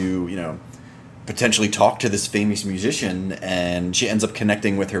trip to, potentially talk to this famous musician, and she ends up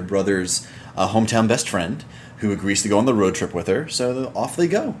connecting with her brother's hometown best friend, who agrees to go on the road trip with her. So off they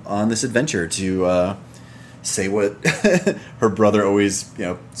go on this adventure to say what her brother always,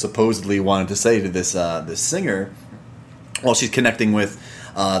 supposedly wanted to say to this singer, while she's connecting with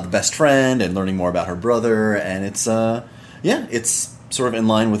the best friend and learning more about her brother. And it's it's sort of in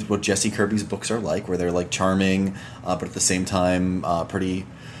line with what Jessie Kirby's books are like, where they're like charming, but at the same time pretty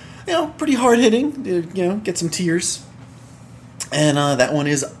hard-hitting, get some tears. And that one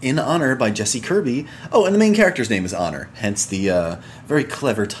is In Honor by Jessie Kirby. Oh, and the main character's name is Honor, hence the very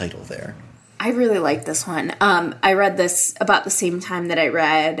clever title there. I really like this one. I read this about the same time that I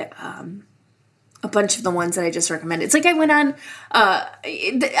read a bunch of the ones that I just recommended. It's like I went on,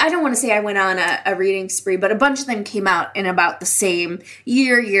 I don't want to say I went on a reading spree, but a bunch of them came out in about the same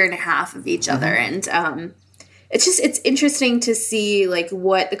year and a half of each other. And it's interesting to see like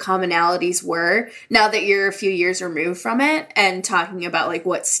what the commonalities were now that you're a few years removed from it, and talking about like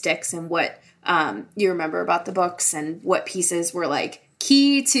what sticks and what you remember about the books and what pieces were like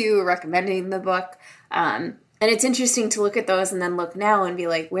key to recommending the book. And it's interesting to look at those and then look now and be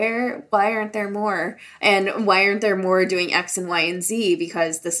like, why aren't there more? And why aren't there more doing X and Y and Z?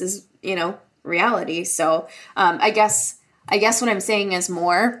 Because this is, reality. So I guess what I'm saying is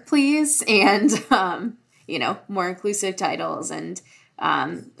more, please. And, more inclusive titles and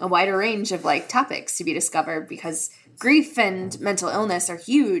a wider range of like topics to be discovered, because grief and mental illness are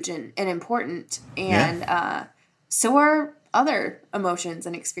huge and important. And so are other emotions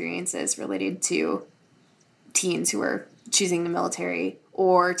and experiences related to teens who are choosing the military,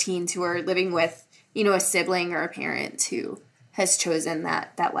 or teens who are living with, a sibling or a parent who has chosen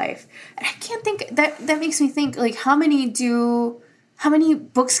that life. And I can't think, that makes me think, like, how many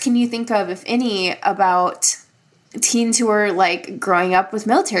books can you think of, if any, about teens who are like growing up with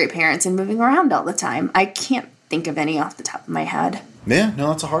military parents and moving around all the time? I can't think of any off the top of my head. Yeah, no,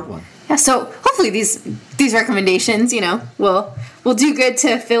 that's a hard one. Yeah, so hopefully these recommendations, will do good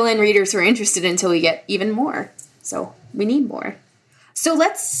to fill in readers who are interested until we get even more. So we need more. So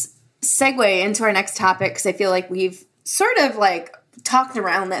let's segue into our next topic, because I feel like we've sort of like talked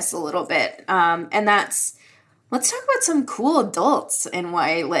around this a little bit. And that's, let's talk about some cool adults in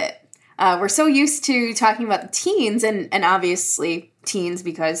YA Lit. We're so used to talking about the teens, and obviously teens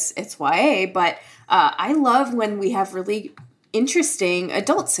because it's YA, but I love when we have really interesting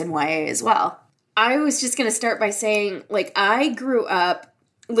adults in YA as well. I was just going to start by saying, like, I grew up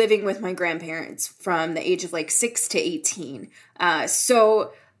living with my grandparents from the age of like 6 to 18.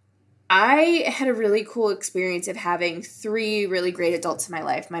 So I had a really cool experience of having 3 really great adults in my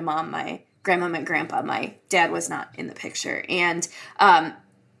life: my mom, my grandma, my grandpa. My dad was not in the picture. And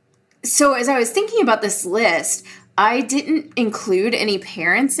so as I was thinking about this list, I didn't include any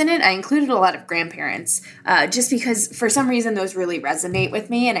parents in it. I included a lot of grandparents, just because for some reason those really resonate with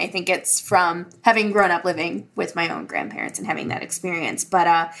me. And I think it's from having grown up living with my own grandparents and having that experience. But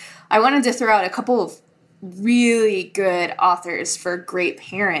I wanted to throw out a couple of really good authors for great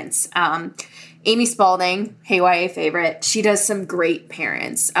parents. Amy Spalding, Hey YA favorite, she does some great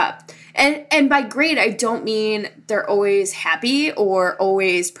parents. And by great, I don't mean they're always happy or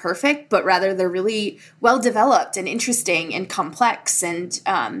always perfect, but rather they're really well-developed and interesting and complex, and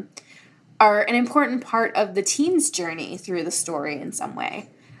are an important part of the teen's journey through the story in some way.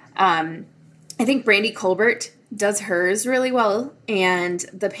 I think Brandy Colbert does hers really well, and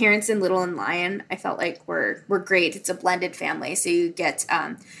the parents in Little and Lion I felt like were great. It's a blended family, so you get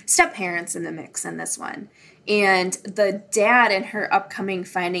step parents in the mix in this one. And the dad in her upcoming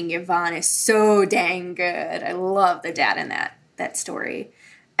Finding Yvonne is so dang good. I love the dad in that story.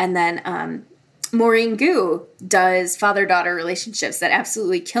 And then Maureen Gu does father-daughter relationships that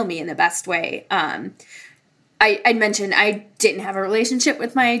absolutely kill me in the best way. I mentioned I didn't have a relationship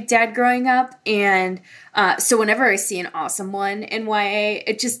with my dad growing up, and so whenever I see an awesome one in YA,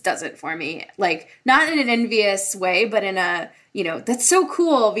 it just does it for me. Like, not in an envious way, but in a, that's so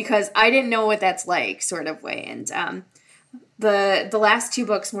cool because I didn't know what that's like sort of way. And the last 2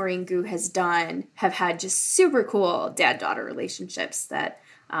 books Maureen Gu has done have had just super cool dad-daughter relationships that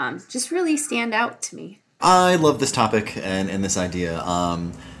just really stand out to me. I love this topic and this idea.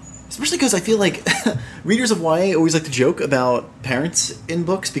 Especially because I feel like readers of YA always like to joke about parents in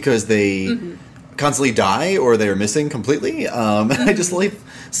books because they constantly die or they're missing completely. I just like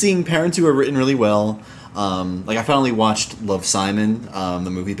seeing parents who are written really well. Like, I finally watched Love, Simon,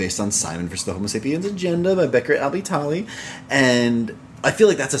 the movie based on Simon vs. the Homo sapiens Agenda by Becker Albee-Tali, and I feel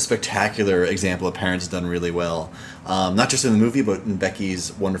like that's a spectacular example of parents done really well. Not just in the movie, but in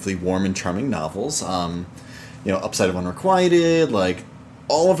Becky's wonderfully warm and charming novels. Upside of Unrequited, like,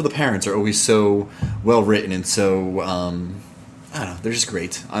 all of the parents are always so well written and so I don't know, they're just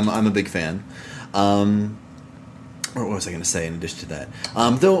great. I'm a big fan. Or what was I going to say in addition to that?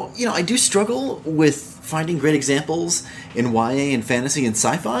 Though, I do struggle with finding great examples in YA and fantasy and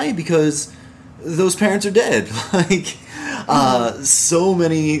sci-fi because those parents are dead. Like, so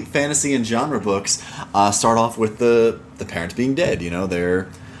many fantasy and genre books start off with the parents being dead.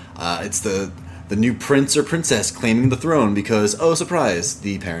 It's the new prince or princess claiming the throne because, oh, surprise,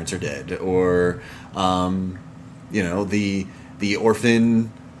 the parents are dead. Or, the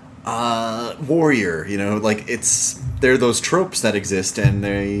orphan warrior, they're those tropes that exist and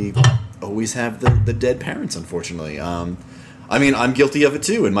they always have the dead parents, unfortunately. I'm guilty of it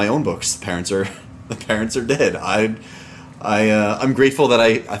too in my own books. The parents are dead. I'm grateful that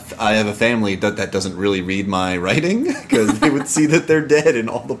I have a family that doesn't really read my writing because they would see that they're dead in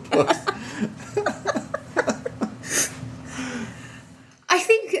all the books.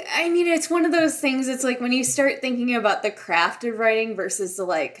 It's one of those things, it's like when you start thinking about the craft of writing versus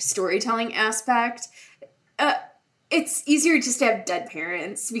the, storytelling aspect, it's easier just to have dead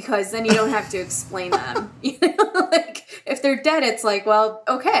parents because then you don't have to explain them. If they're dead, it's like, well,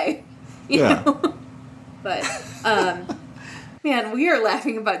 okay. You know? But, man, we are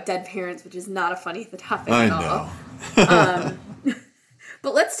laughing about dead parents, which is not a funny topic at all. I know.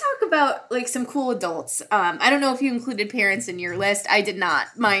 But let's talk about, some cool adults. I don't know if you included parents in your list. I did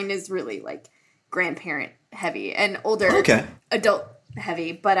not. Mine is really, grandparent heavy and older adult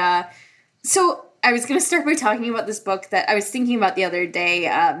heavy. But, so I was going to start by talking about this book that I was thinking about the other day.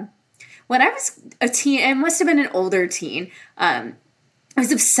 When I was a teen, I must have been an older teen, I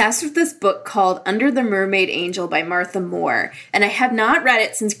was obsessed with this book called Under the Mermaid Angel by Martha Moore, and I have not read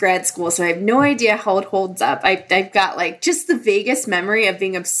it since grad school, so I have no idea how it holds up. I've got, just the vaguest memory of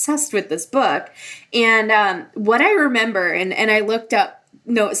being obsessed with this book, and what I remember, and I looked up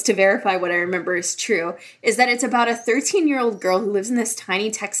notes to verify what I remember is true, is that it's about a 13-year-old girl who lives in this tiny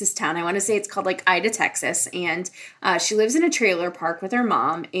Texas town. I want to say it's called, Ida, Texas, and she lives in a trailer park with her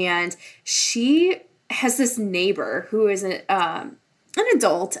mom, and she has this neighbor who is an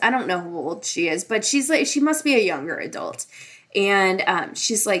adult. I don't know how old she is, but she must be a younger adult. And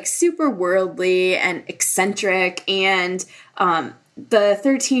she's super worldly and eccentric. And the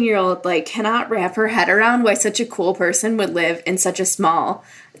 13-year-old cannot wrap her head around why such a cool person would live in such a small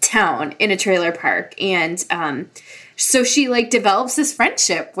town in a trailer park. And so she develops this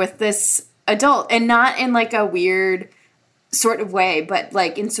friendship with this adult, and not in a weird sort of way, but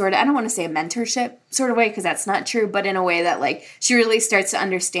in sort of, I don't want to say a mentorship sort of way because that's not true, but in a way that she really starts to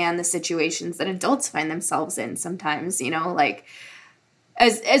understand the situations that adults find themselves in sometimes,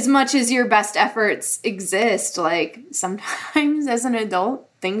 as much as your best efforts exist, sometimes as an adult,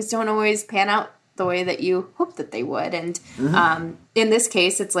 things don't always pan out the way that you hope that they would. And in this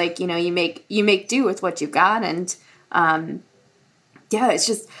case, it's you make do with what you've got. And it's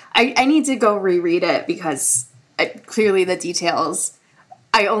just, I need to go reread it because clearly the details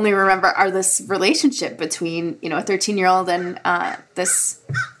I only remember are this relationship between, a 13-year-old and this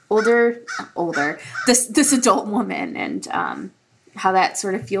this adult woman, and how that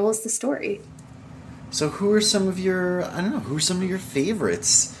sort of fuels the story. So who are some of your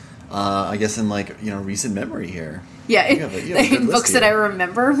favorites? I guess in recent memory here. Yeah, in books that I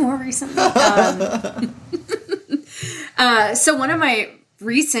remember more recently. So one of my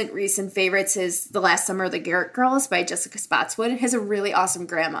recent favorites is The Last Summer of the Garrett Girls by Jessica Spotswood. It has a really awesome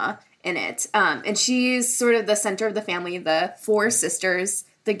grandma in it. And she's sort of the center of the family. The 4 sisters,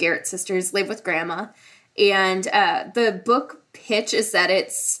 the Garrett sisters, live with grandma. And the book pitch is that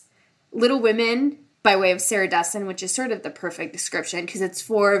it's Little Women by way of Sarah Dessen, which is sort of the perfect description because it's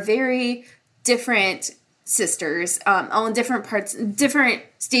 4 very different sisters, all in different parts, different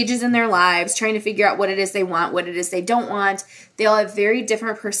stages in their lives, trying to figure out what it is they want, what it is they don't want. They all have very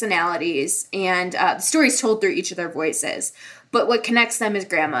different personalities, and the story's told through each of their voices. But what connects them is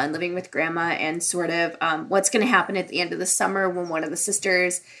grandma and living with grandma and sort of what's going to happen at the end of the summer when one of the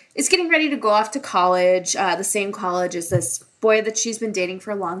sisters is getting ready to go off to college, the same college as this boy that she's been dating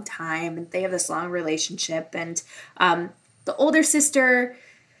for a long time. And they have this long relationship. And the older sister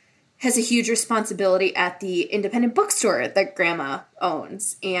has a huge responsibility at the independent bookstore that grandma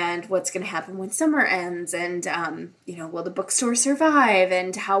owns, and what's going to happen when summer ends, and, will the bookstore survive,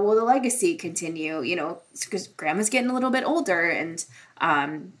 and how will the legacy continue, because grandma's getting a little bit older, and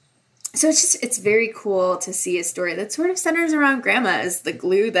so it's very cool to see a story that sort of centers around grandma as the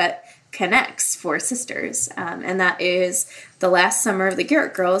glue that connects 4 sisters, and that is The Last Summer of the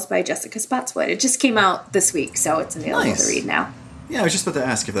Garrett Girls by Jessica Spotswood. It just came out this week, so it's available to read now. Yeah, I was just about to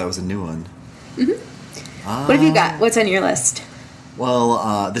ask if that was a new one. Mm-hmm. What have you got? What's on your list?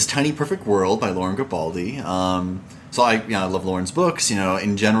 Well, This Tiny Perfect World by Lauren Gribaldi. So I love Lauren's books.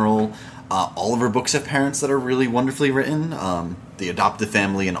 In general, all of her books have parents that are really wonderfully written. The Adoptive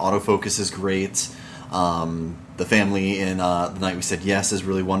Family in Autofocus is great. The family in The Night We Said Yes is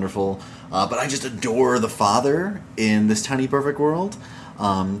really wonderful. But I just adore the father in This Tiny Perfect World.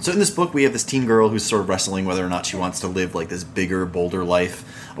 So in this book, we have this teen girl who's sort of wrestling whether or not she wants to live like this bigger, bolder life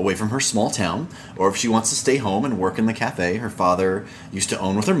away from her small town, or if she wants to stay home and work in the cafe her father used to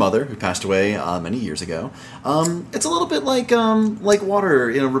own with her mother, who passed away many years ago. It's a little bit like Water,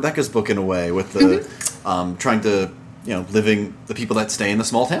 Rebecca's book in a way, with the trying to living the people that stay in the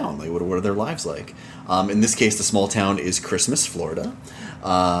small town. Like, what are their lives like? In this case, the small town is Christmas, Florida,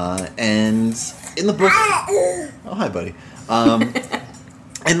 and in the book, oh hi, buddy.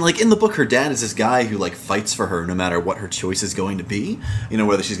 And, in the book, her dad is this guy who, fights for her no matter what her choice is going to be.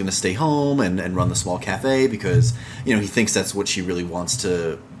 Whether she's going to stay home and run the small cafe because, he thinks that's what she really wants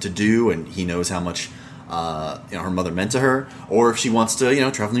to do, and he knows how much, her mother meant to her. Or if she wants to,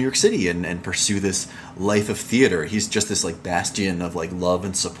 travel to New York City and pursue this life of theater. He's just this, bastion of, love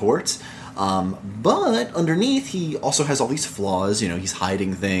and support. But underneath, he also has all these flaws. He's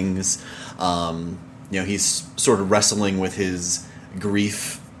hiding things. He's sort of wrestling with his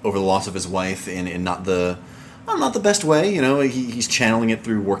grief over the loss of his wife in not the best way. He's channeling it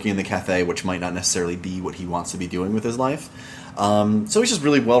through working in the cafe, which might not necessarily be what he wants to be doing with his life. So he's just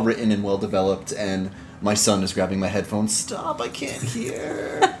really well written and well developed. And my son is grabbing my headphones. Stop! I can't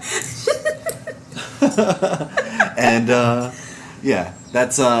hear. And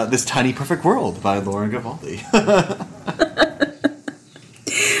that's This Tiny Perfect World by Lauren Gribaldi.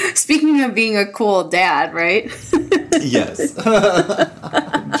 Speaking of being a cool dad, right? Yes.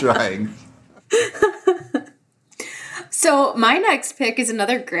 I'm trying. So my next pick is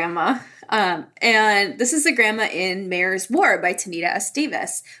another grandma. And this is the grandma in Mare's War by Tanita S.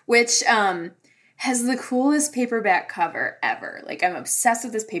 Davis, which has the coolest paperback cover ever. I'm obsessed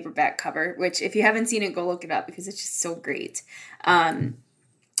with this paperback cover, which if you haven't seen it, go look it up because it's just so great.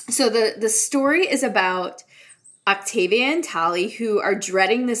 So the story is about Octavia and Tally, who are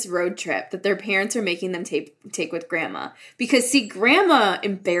dreading this road trip that their parents are making them take with Grandma. Because, see, Grandma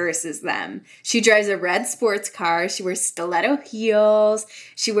embarrasses them. She drives a red sports car, she wears stiletto heels,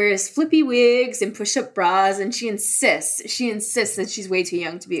 she wears flippy wigs and push-up bras, and she insists that she's way too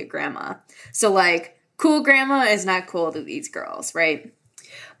young to be a grandma. So, cool grandma is not cool to these girls, right?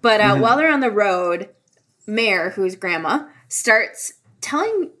 But while they're on the road, Mare, who's grandma, starts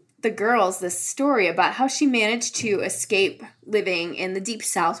telling the girls this story about how she managed to escape living in the Deep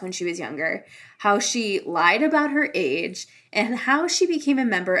South when she was younger, how she lied about her age, and how she became a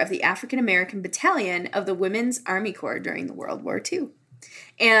member of the African American Battalion of the Women's Army Corps during the World War II.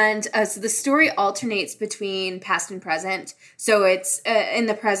 And so the story alternates between past and present. So it's in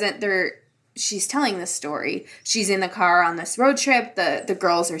the present, she's telling this story. She's in the car on this road trip. The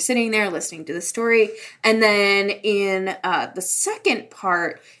girls are sitting there listening to the story. And then in the second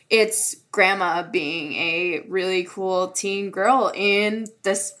part, it's Grandma being a really cool teen girl in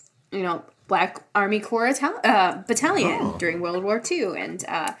this, Black Army Corps battalion during World War II. And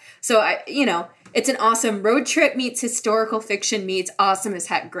it's an awesome road trip meets historical fiction meets awesome as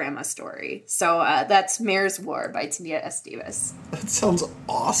heck grandma story. So that's Mare's War by Tanita S. Davis. That sounds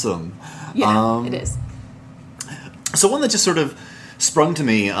awesome. Yeah, it is. So one that just sort of sprung to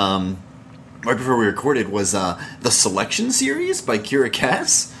me right before we recorded was the Selection series by Kira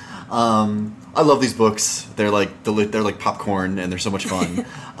Cass. I love these books. They're like popcorn, and they're so much fun.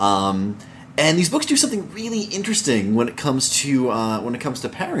 And these books do something really interesting when it comes to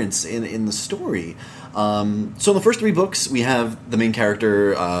parents in the story. So in the first 3 books, we have the main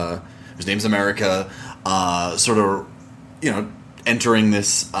character, whose name's America, sort of, entering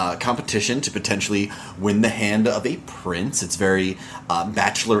this competition to potentially win the hand of a prince. It's very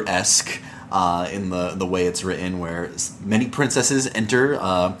Bachelor-esque in the way it's written, where many princesses enter,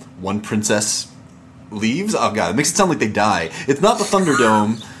 one princess leaves. Oh god, it makes it sound like they die. It's not the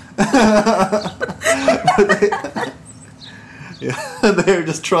Thunderdome. They're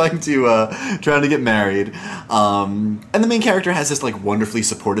just trying to get married, and the main character has this like wonderfully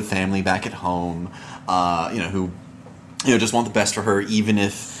supportive family back at home, who just want the best for her, even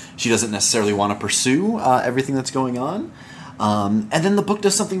if she doesn't necessarily want to pursue everything that's going on. And then the book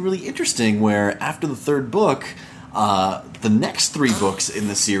does something really interesting, where after the 3rd book, the next 3 books in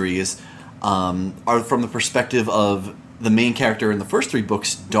the series are from the perspective of the main character in the first 3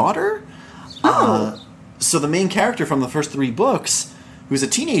 books' daughter. So the main character from the first 3 books, who's a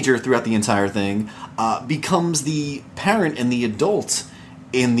teenager throughout the entire thing, becomes the parent and the adult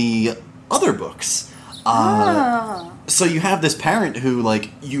in the other books. So you have this parent who,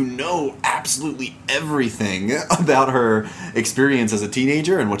 absolutely everything about her experience as a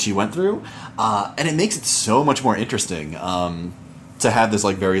teenager and what she went through, and it makes it so much more interesting to have this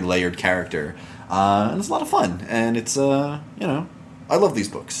very layered character, and it's a lot of fun. And it's I love these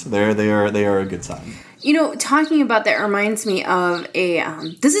books. They are a good time. Talking about that reminds me of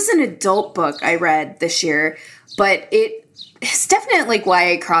this is an adult book I read this year, but it's definitely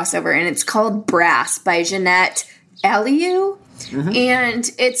YA crossover, and it's called Brass by Jeanette Aliou. Mm-hmm.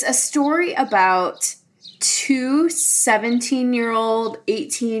 And it's a story about 2 17-year-old,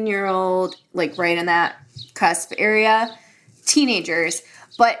 18-year-old, right in that cusp area, teenagers.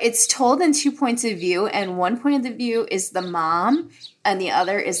 But it's told in 2 points of view, and one point of the view is the mom, and the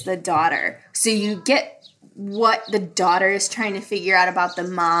other is the daughter. So you get what the daughter is trying to figure out about the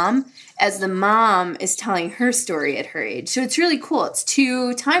mom as the mom is telling her story at her age. So it's really cool. It's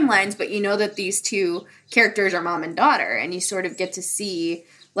 2 timelines, but you know that these 2 characters are mom and daughter, and you sort of get to see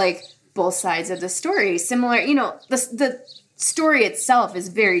both sides of the story. Similar, the story itself is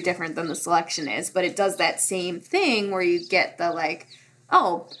very different than the Selection is, but it does that same thing where you get the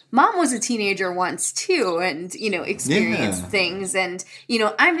oh, mom was a teenager once too, and, experienced things. And,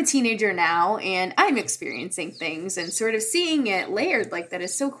 I'm a teenager now, and I'm experiencing things, and sort of seeing it layered like that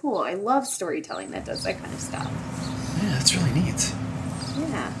is so cool. I love storytelling that does that kind of stuff. Yeah, that's really neat.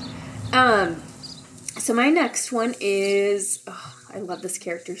 Yeah. So my next one is, I love this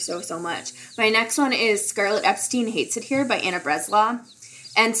character so much. My next one is Scarlett Epstein Hates It Here by Anna Breslau.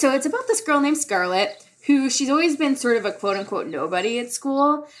 And so it's about this girl named Scarlett, who she's always been sort of a quote-unquote nobody at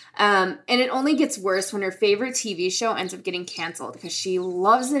school. And it only gets worse when her favorite TV show ends up getting canceled, because she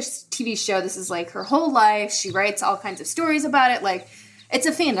loves this TV show. This is her whole life. She writes all kinds of stories about it. It's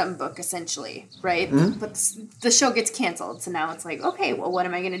a fandom book, essentially, right? Mm-hmm. But the show gets canceled. So now it's okay, well, what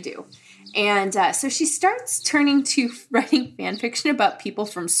am I going to do? And so she starts turning to writing fan fiction about people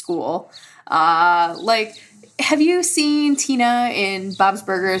from school. Have you seen Tina in Bob's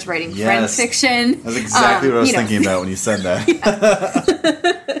Burgers writing friend fiction? That's exactly what I was thinking about when you said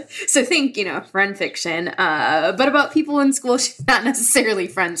that. So think, friend fiction, but about people in school she's not necessarily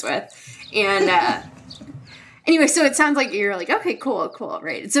friends with. And anyway, so it sounds like you're okay, cool,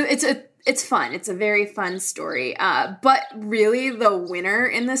 right? So it's fun. It's a very fun story. But really the winner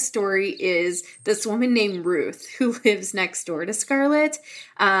in the story is this woman named Ruth, who lives next door to Scarlett.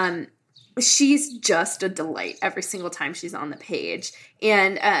 She's just a delight every single time she's on the page.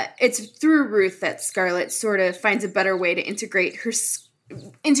 And it's through Ruth that Scarlett sort of finds a better way to integrate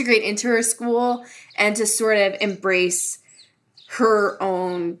into her school and to sort of embrace her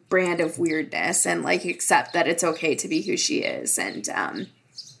own brand of weirdness and accept that it's okay to be who she is. And,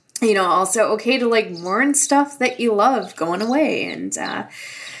 also okay to mourn stuff that you love going away. And,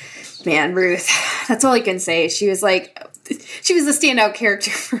 man, Ruth, that's all I can say. She was she was a standout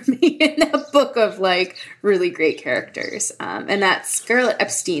character for me in a book of really great characters. And that's Scarlett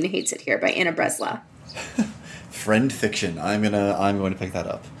Epstein Hates It Here by Anna Breslau. Friend fiction. I'm going to pick that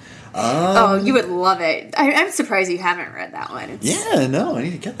up. You would love it. I'm surprised you haven't read that one. I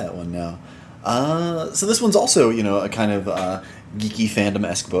need to get that one now. So this one's also, a kind of geeky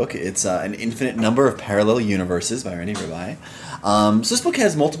fandom-esque book. It's An Infinite Number of Parallel Universes by Randy Rabai. So this book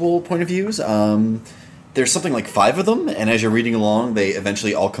has multiple point of views. there's something like 5 of them, and as you're reading along, they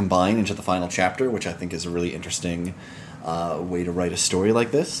eventually all combine into the final chapter, which I think is a really interesting way to write a story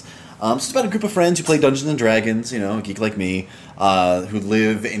like this. So it's about a group of friends who play Dungeons and Dragons, a geek like me, who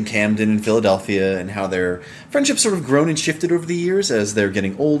live in Camden and Philadelphia, and how their friendships sort of grown and shifted over the years as they're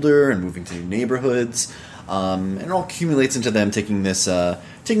getting older and moving to new neighborhoods. And it all accumulates into them taking this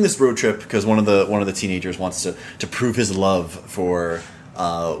road trip because one of the teenagers wants to prove his love for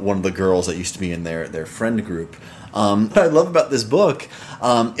one of the girls that used to be in their friend group. What I love about this book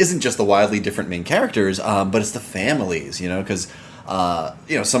isn't just the wildly different main characters, but it's the families, because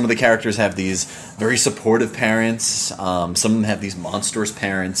some of the characters have these very supportive parents, some of them have these monstrous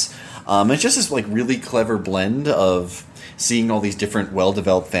parents. It's just this like really clever blend of seeing all these different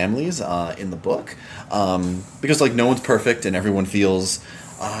well-developed families in the book, because like no one's perfect and everyone feels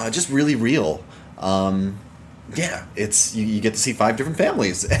just really real. It's you get to see 5 different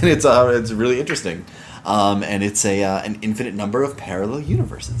families, and it's really interesting, and it's an infinite number of parallel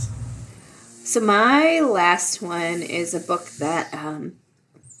universes. So my last one is a book that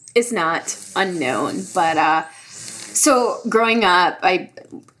is not unknown, but so growing up,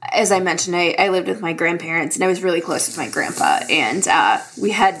 as I mentioned, I lived with my grandparents, and I was really close with my grandpa, and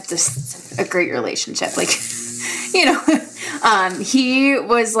we had just a great relationship. Like, he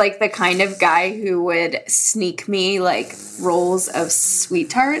was like the kind of guy who would sneak me like rolls of sweet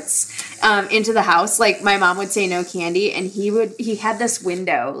tarts into the house. Like my mom would say no candy, and he had this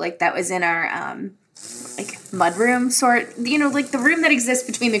window like that was in our like mudroom sort, like the room that exists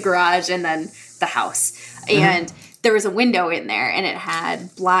between the garage and then the house. Mm-hmm. And there was a window in there, and it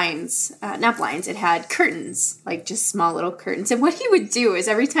had blinds, not blinds, it had curtains, like just small little curtains. And what he would do is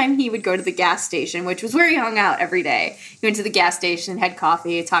every time he would go to the gas station, which was where he hung out every day, he went to the gas station, had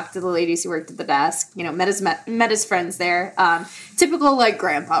coffee, talked to the ladies who worked at the desk, met his friends there. Typical like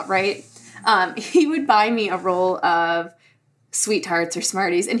grandpa, right? He would buy me a roll of Sweet Tarts or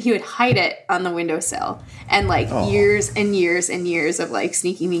Smarties, and he would hide it on the windowsill. And like years and years and years of like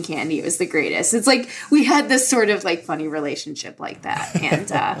sneaking me candy. It was the greatest. It's like we had this sort of like funny relationship like that. And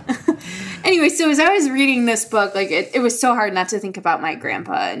anyway, so as I was reading this book, like it was so hard not to think about my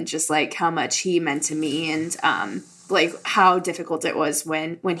grandpa and just like how much he meant to me, and like how difficult it was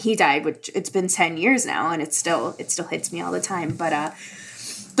when he died, which it's been 10 years now, and it still hits me all the time. But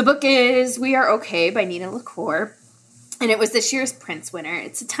the book is We Are Okay by Nina LaCour. And it was this year's Prince winner.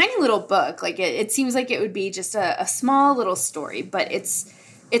 It's a tiny little book. Like it seems like it would be just a small little story, but it's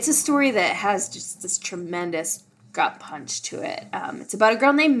a story that has just this tremendous gut punch to it. It's about a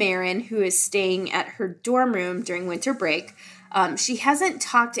girl named Marin who is staying at her dorm room during winter break. She hasn't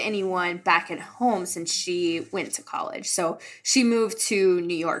talked to anyone back at home since she went to college. So she moved to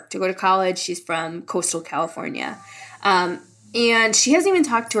New York to go to college. She's from coastal California. And she hasn't even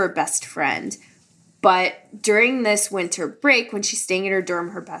talked to her best friend. But during this winter break, when she's staying at her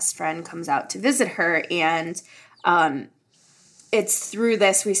dorm, her best friend comes out to visit her. And it's through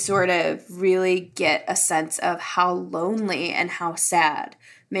this we sort of really get a sense of how lonely and how sad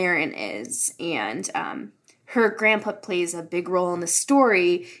Marin is. And her grandpa plays a big role in the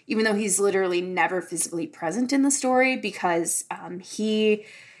story, even though he's literally never physically present in the story, because he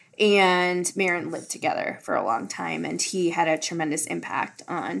and Marin lived together for a long time, and he had a tremendous impact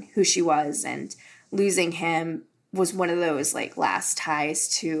on who she was, and losing him was one of those like last ties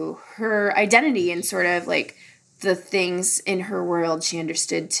to her identity and sort of like the things in her world she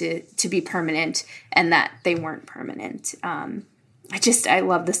understood to be permanent, and that they weren't permanent. I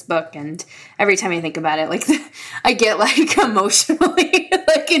love this book, and every time I think about it, like I get like emotionally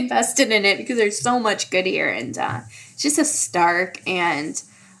like invested in it because there's so much good here, and it's just a stark and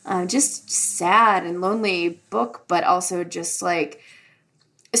just sad and lonely book, but also just like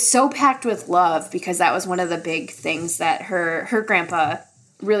so packed with love, because that was one of the big things that her grandpa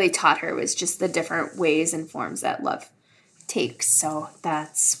really taught her, was just the different ways and forms that love takes. So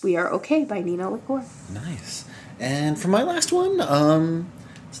that's We Are Okay by Nina LaCour. Nice. And for my last one,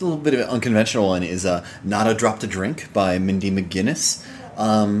 it's a little bit of an unconventional one, is Not a Drop to Drink by Mindy McGinnis.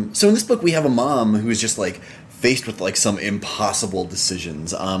 So in this book, we have a mom who is just like faced with like some impossible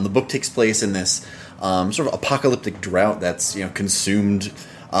decisions. The book takes place in this sort of apocalyptic drought that's consumed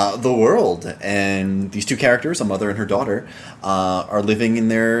the world, and these two characters, a mother and her daughter, are living in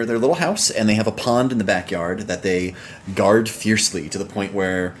their little house, and they have a pond in the backyard that they guard fiercely to the point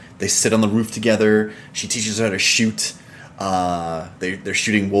where they sit on the roof together. She teaches her how to shoot. They're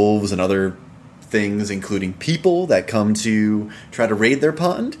shooting wolves and other things, including people that come to try to raid their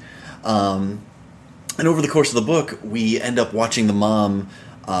pond. And over the course of the book, we end up watching the mom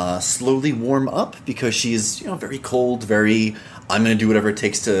slowly warm up, because she's very cold, very I'm going to do whatever it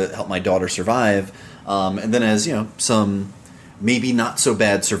takes to help my daughter survive. And then as, some maybe not so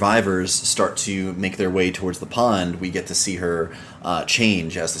bad survivors start to make their way towards the pond, we get to see her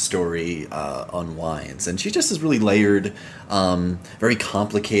change as the story unwinds. And she just is really layered, very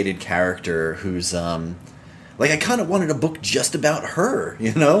complicated character who's I kind of wanted a book just about her,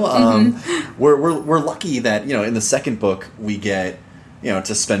 We're lucky that, in the second book we get,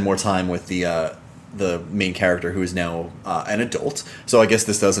 to spend more time with the main character, who is now an adult. So I guess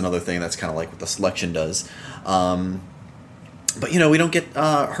this does another thing that's kind of like what the selection does. But, we don't get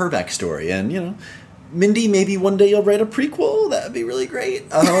her backstory. And, Mindy, maybe one day you'll write a prequel. That would be really great.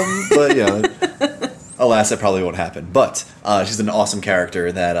 But, alas, that probably won't happen. But she's an awesome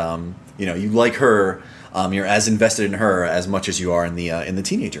character that, you like her. You're as invested in her as much as you are in the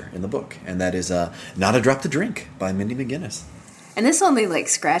teenager in the book. And that is Not a Drop to Drink by Mindy McGinnis. And this only,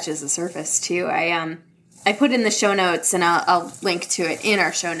 scratches the surface, too. I put in the show notes, and I'll link to it in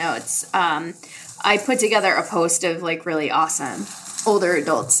our show notes. I put together a post of, really awesome older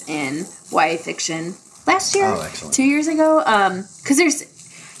adults in YA fiction last year, 2 years ago. Because there's,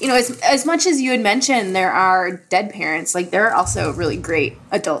 as much as you had mentioned, there are dead parents, there are also really great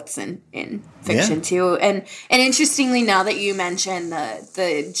adults in fiction, too. And interestingly, now that you mentioned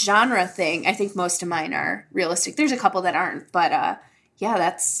the genre thing, I think most of mine are realistic. There's a couple that aren't, but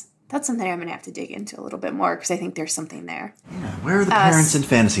that's something I'm going to have to dig into a little bit more, because I think there's something there. Yeah, where are the parents in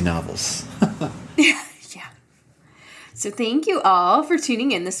fantasy novels? Yeah. So thank you all for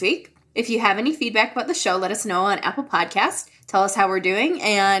tuning in this week. If you have any feedback about the show, let us know on Apple Podcasts. Tell us how we're doing,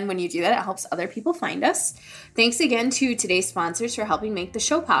 and when you do that, it helps other people find us. Thanks again to today's sponsors for helping make the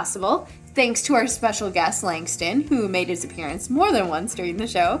show possible. Thanks to our special guest, Langston, who made his appearance more than once during the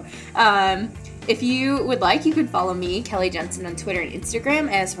show. If you would like, you could follow me, Kelly Jensen, on Twitter and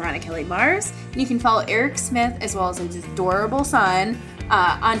Instagram as Veronica Kelly Mars. And you can follow Eric Smith, as well as his adorable son,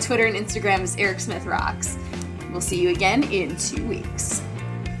 on Twitter and Instagram as Eric Smith Rocks. We'll see you again in 2 weeks.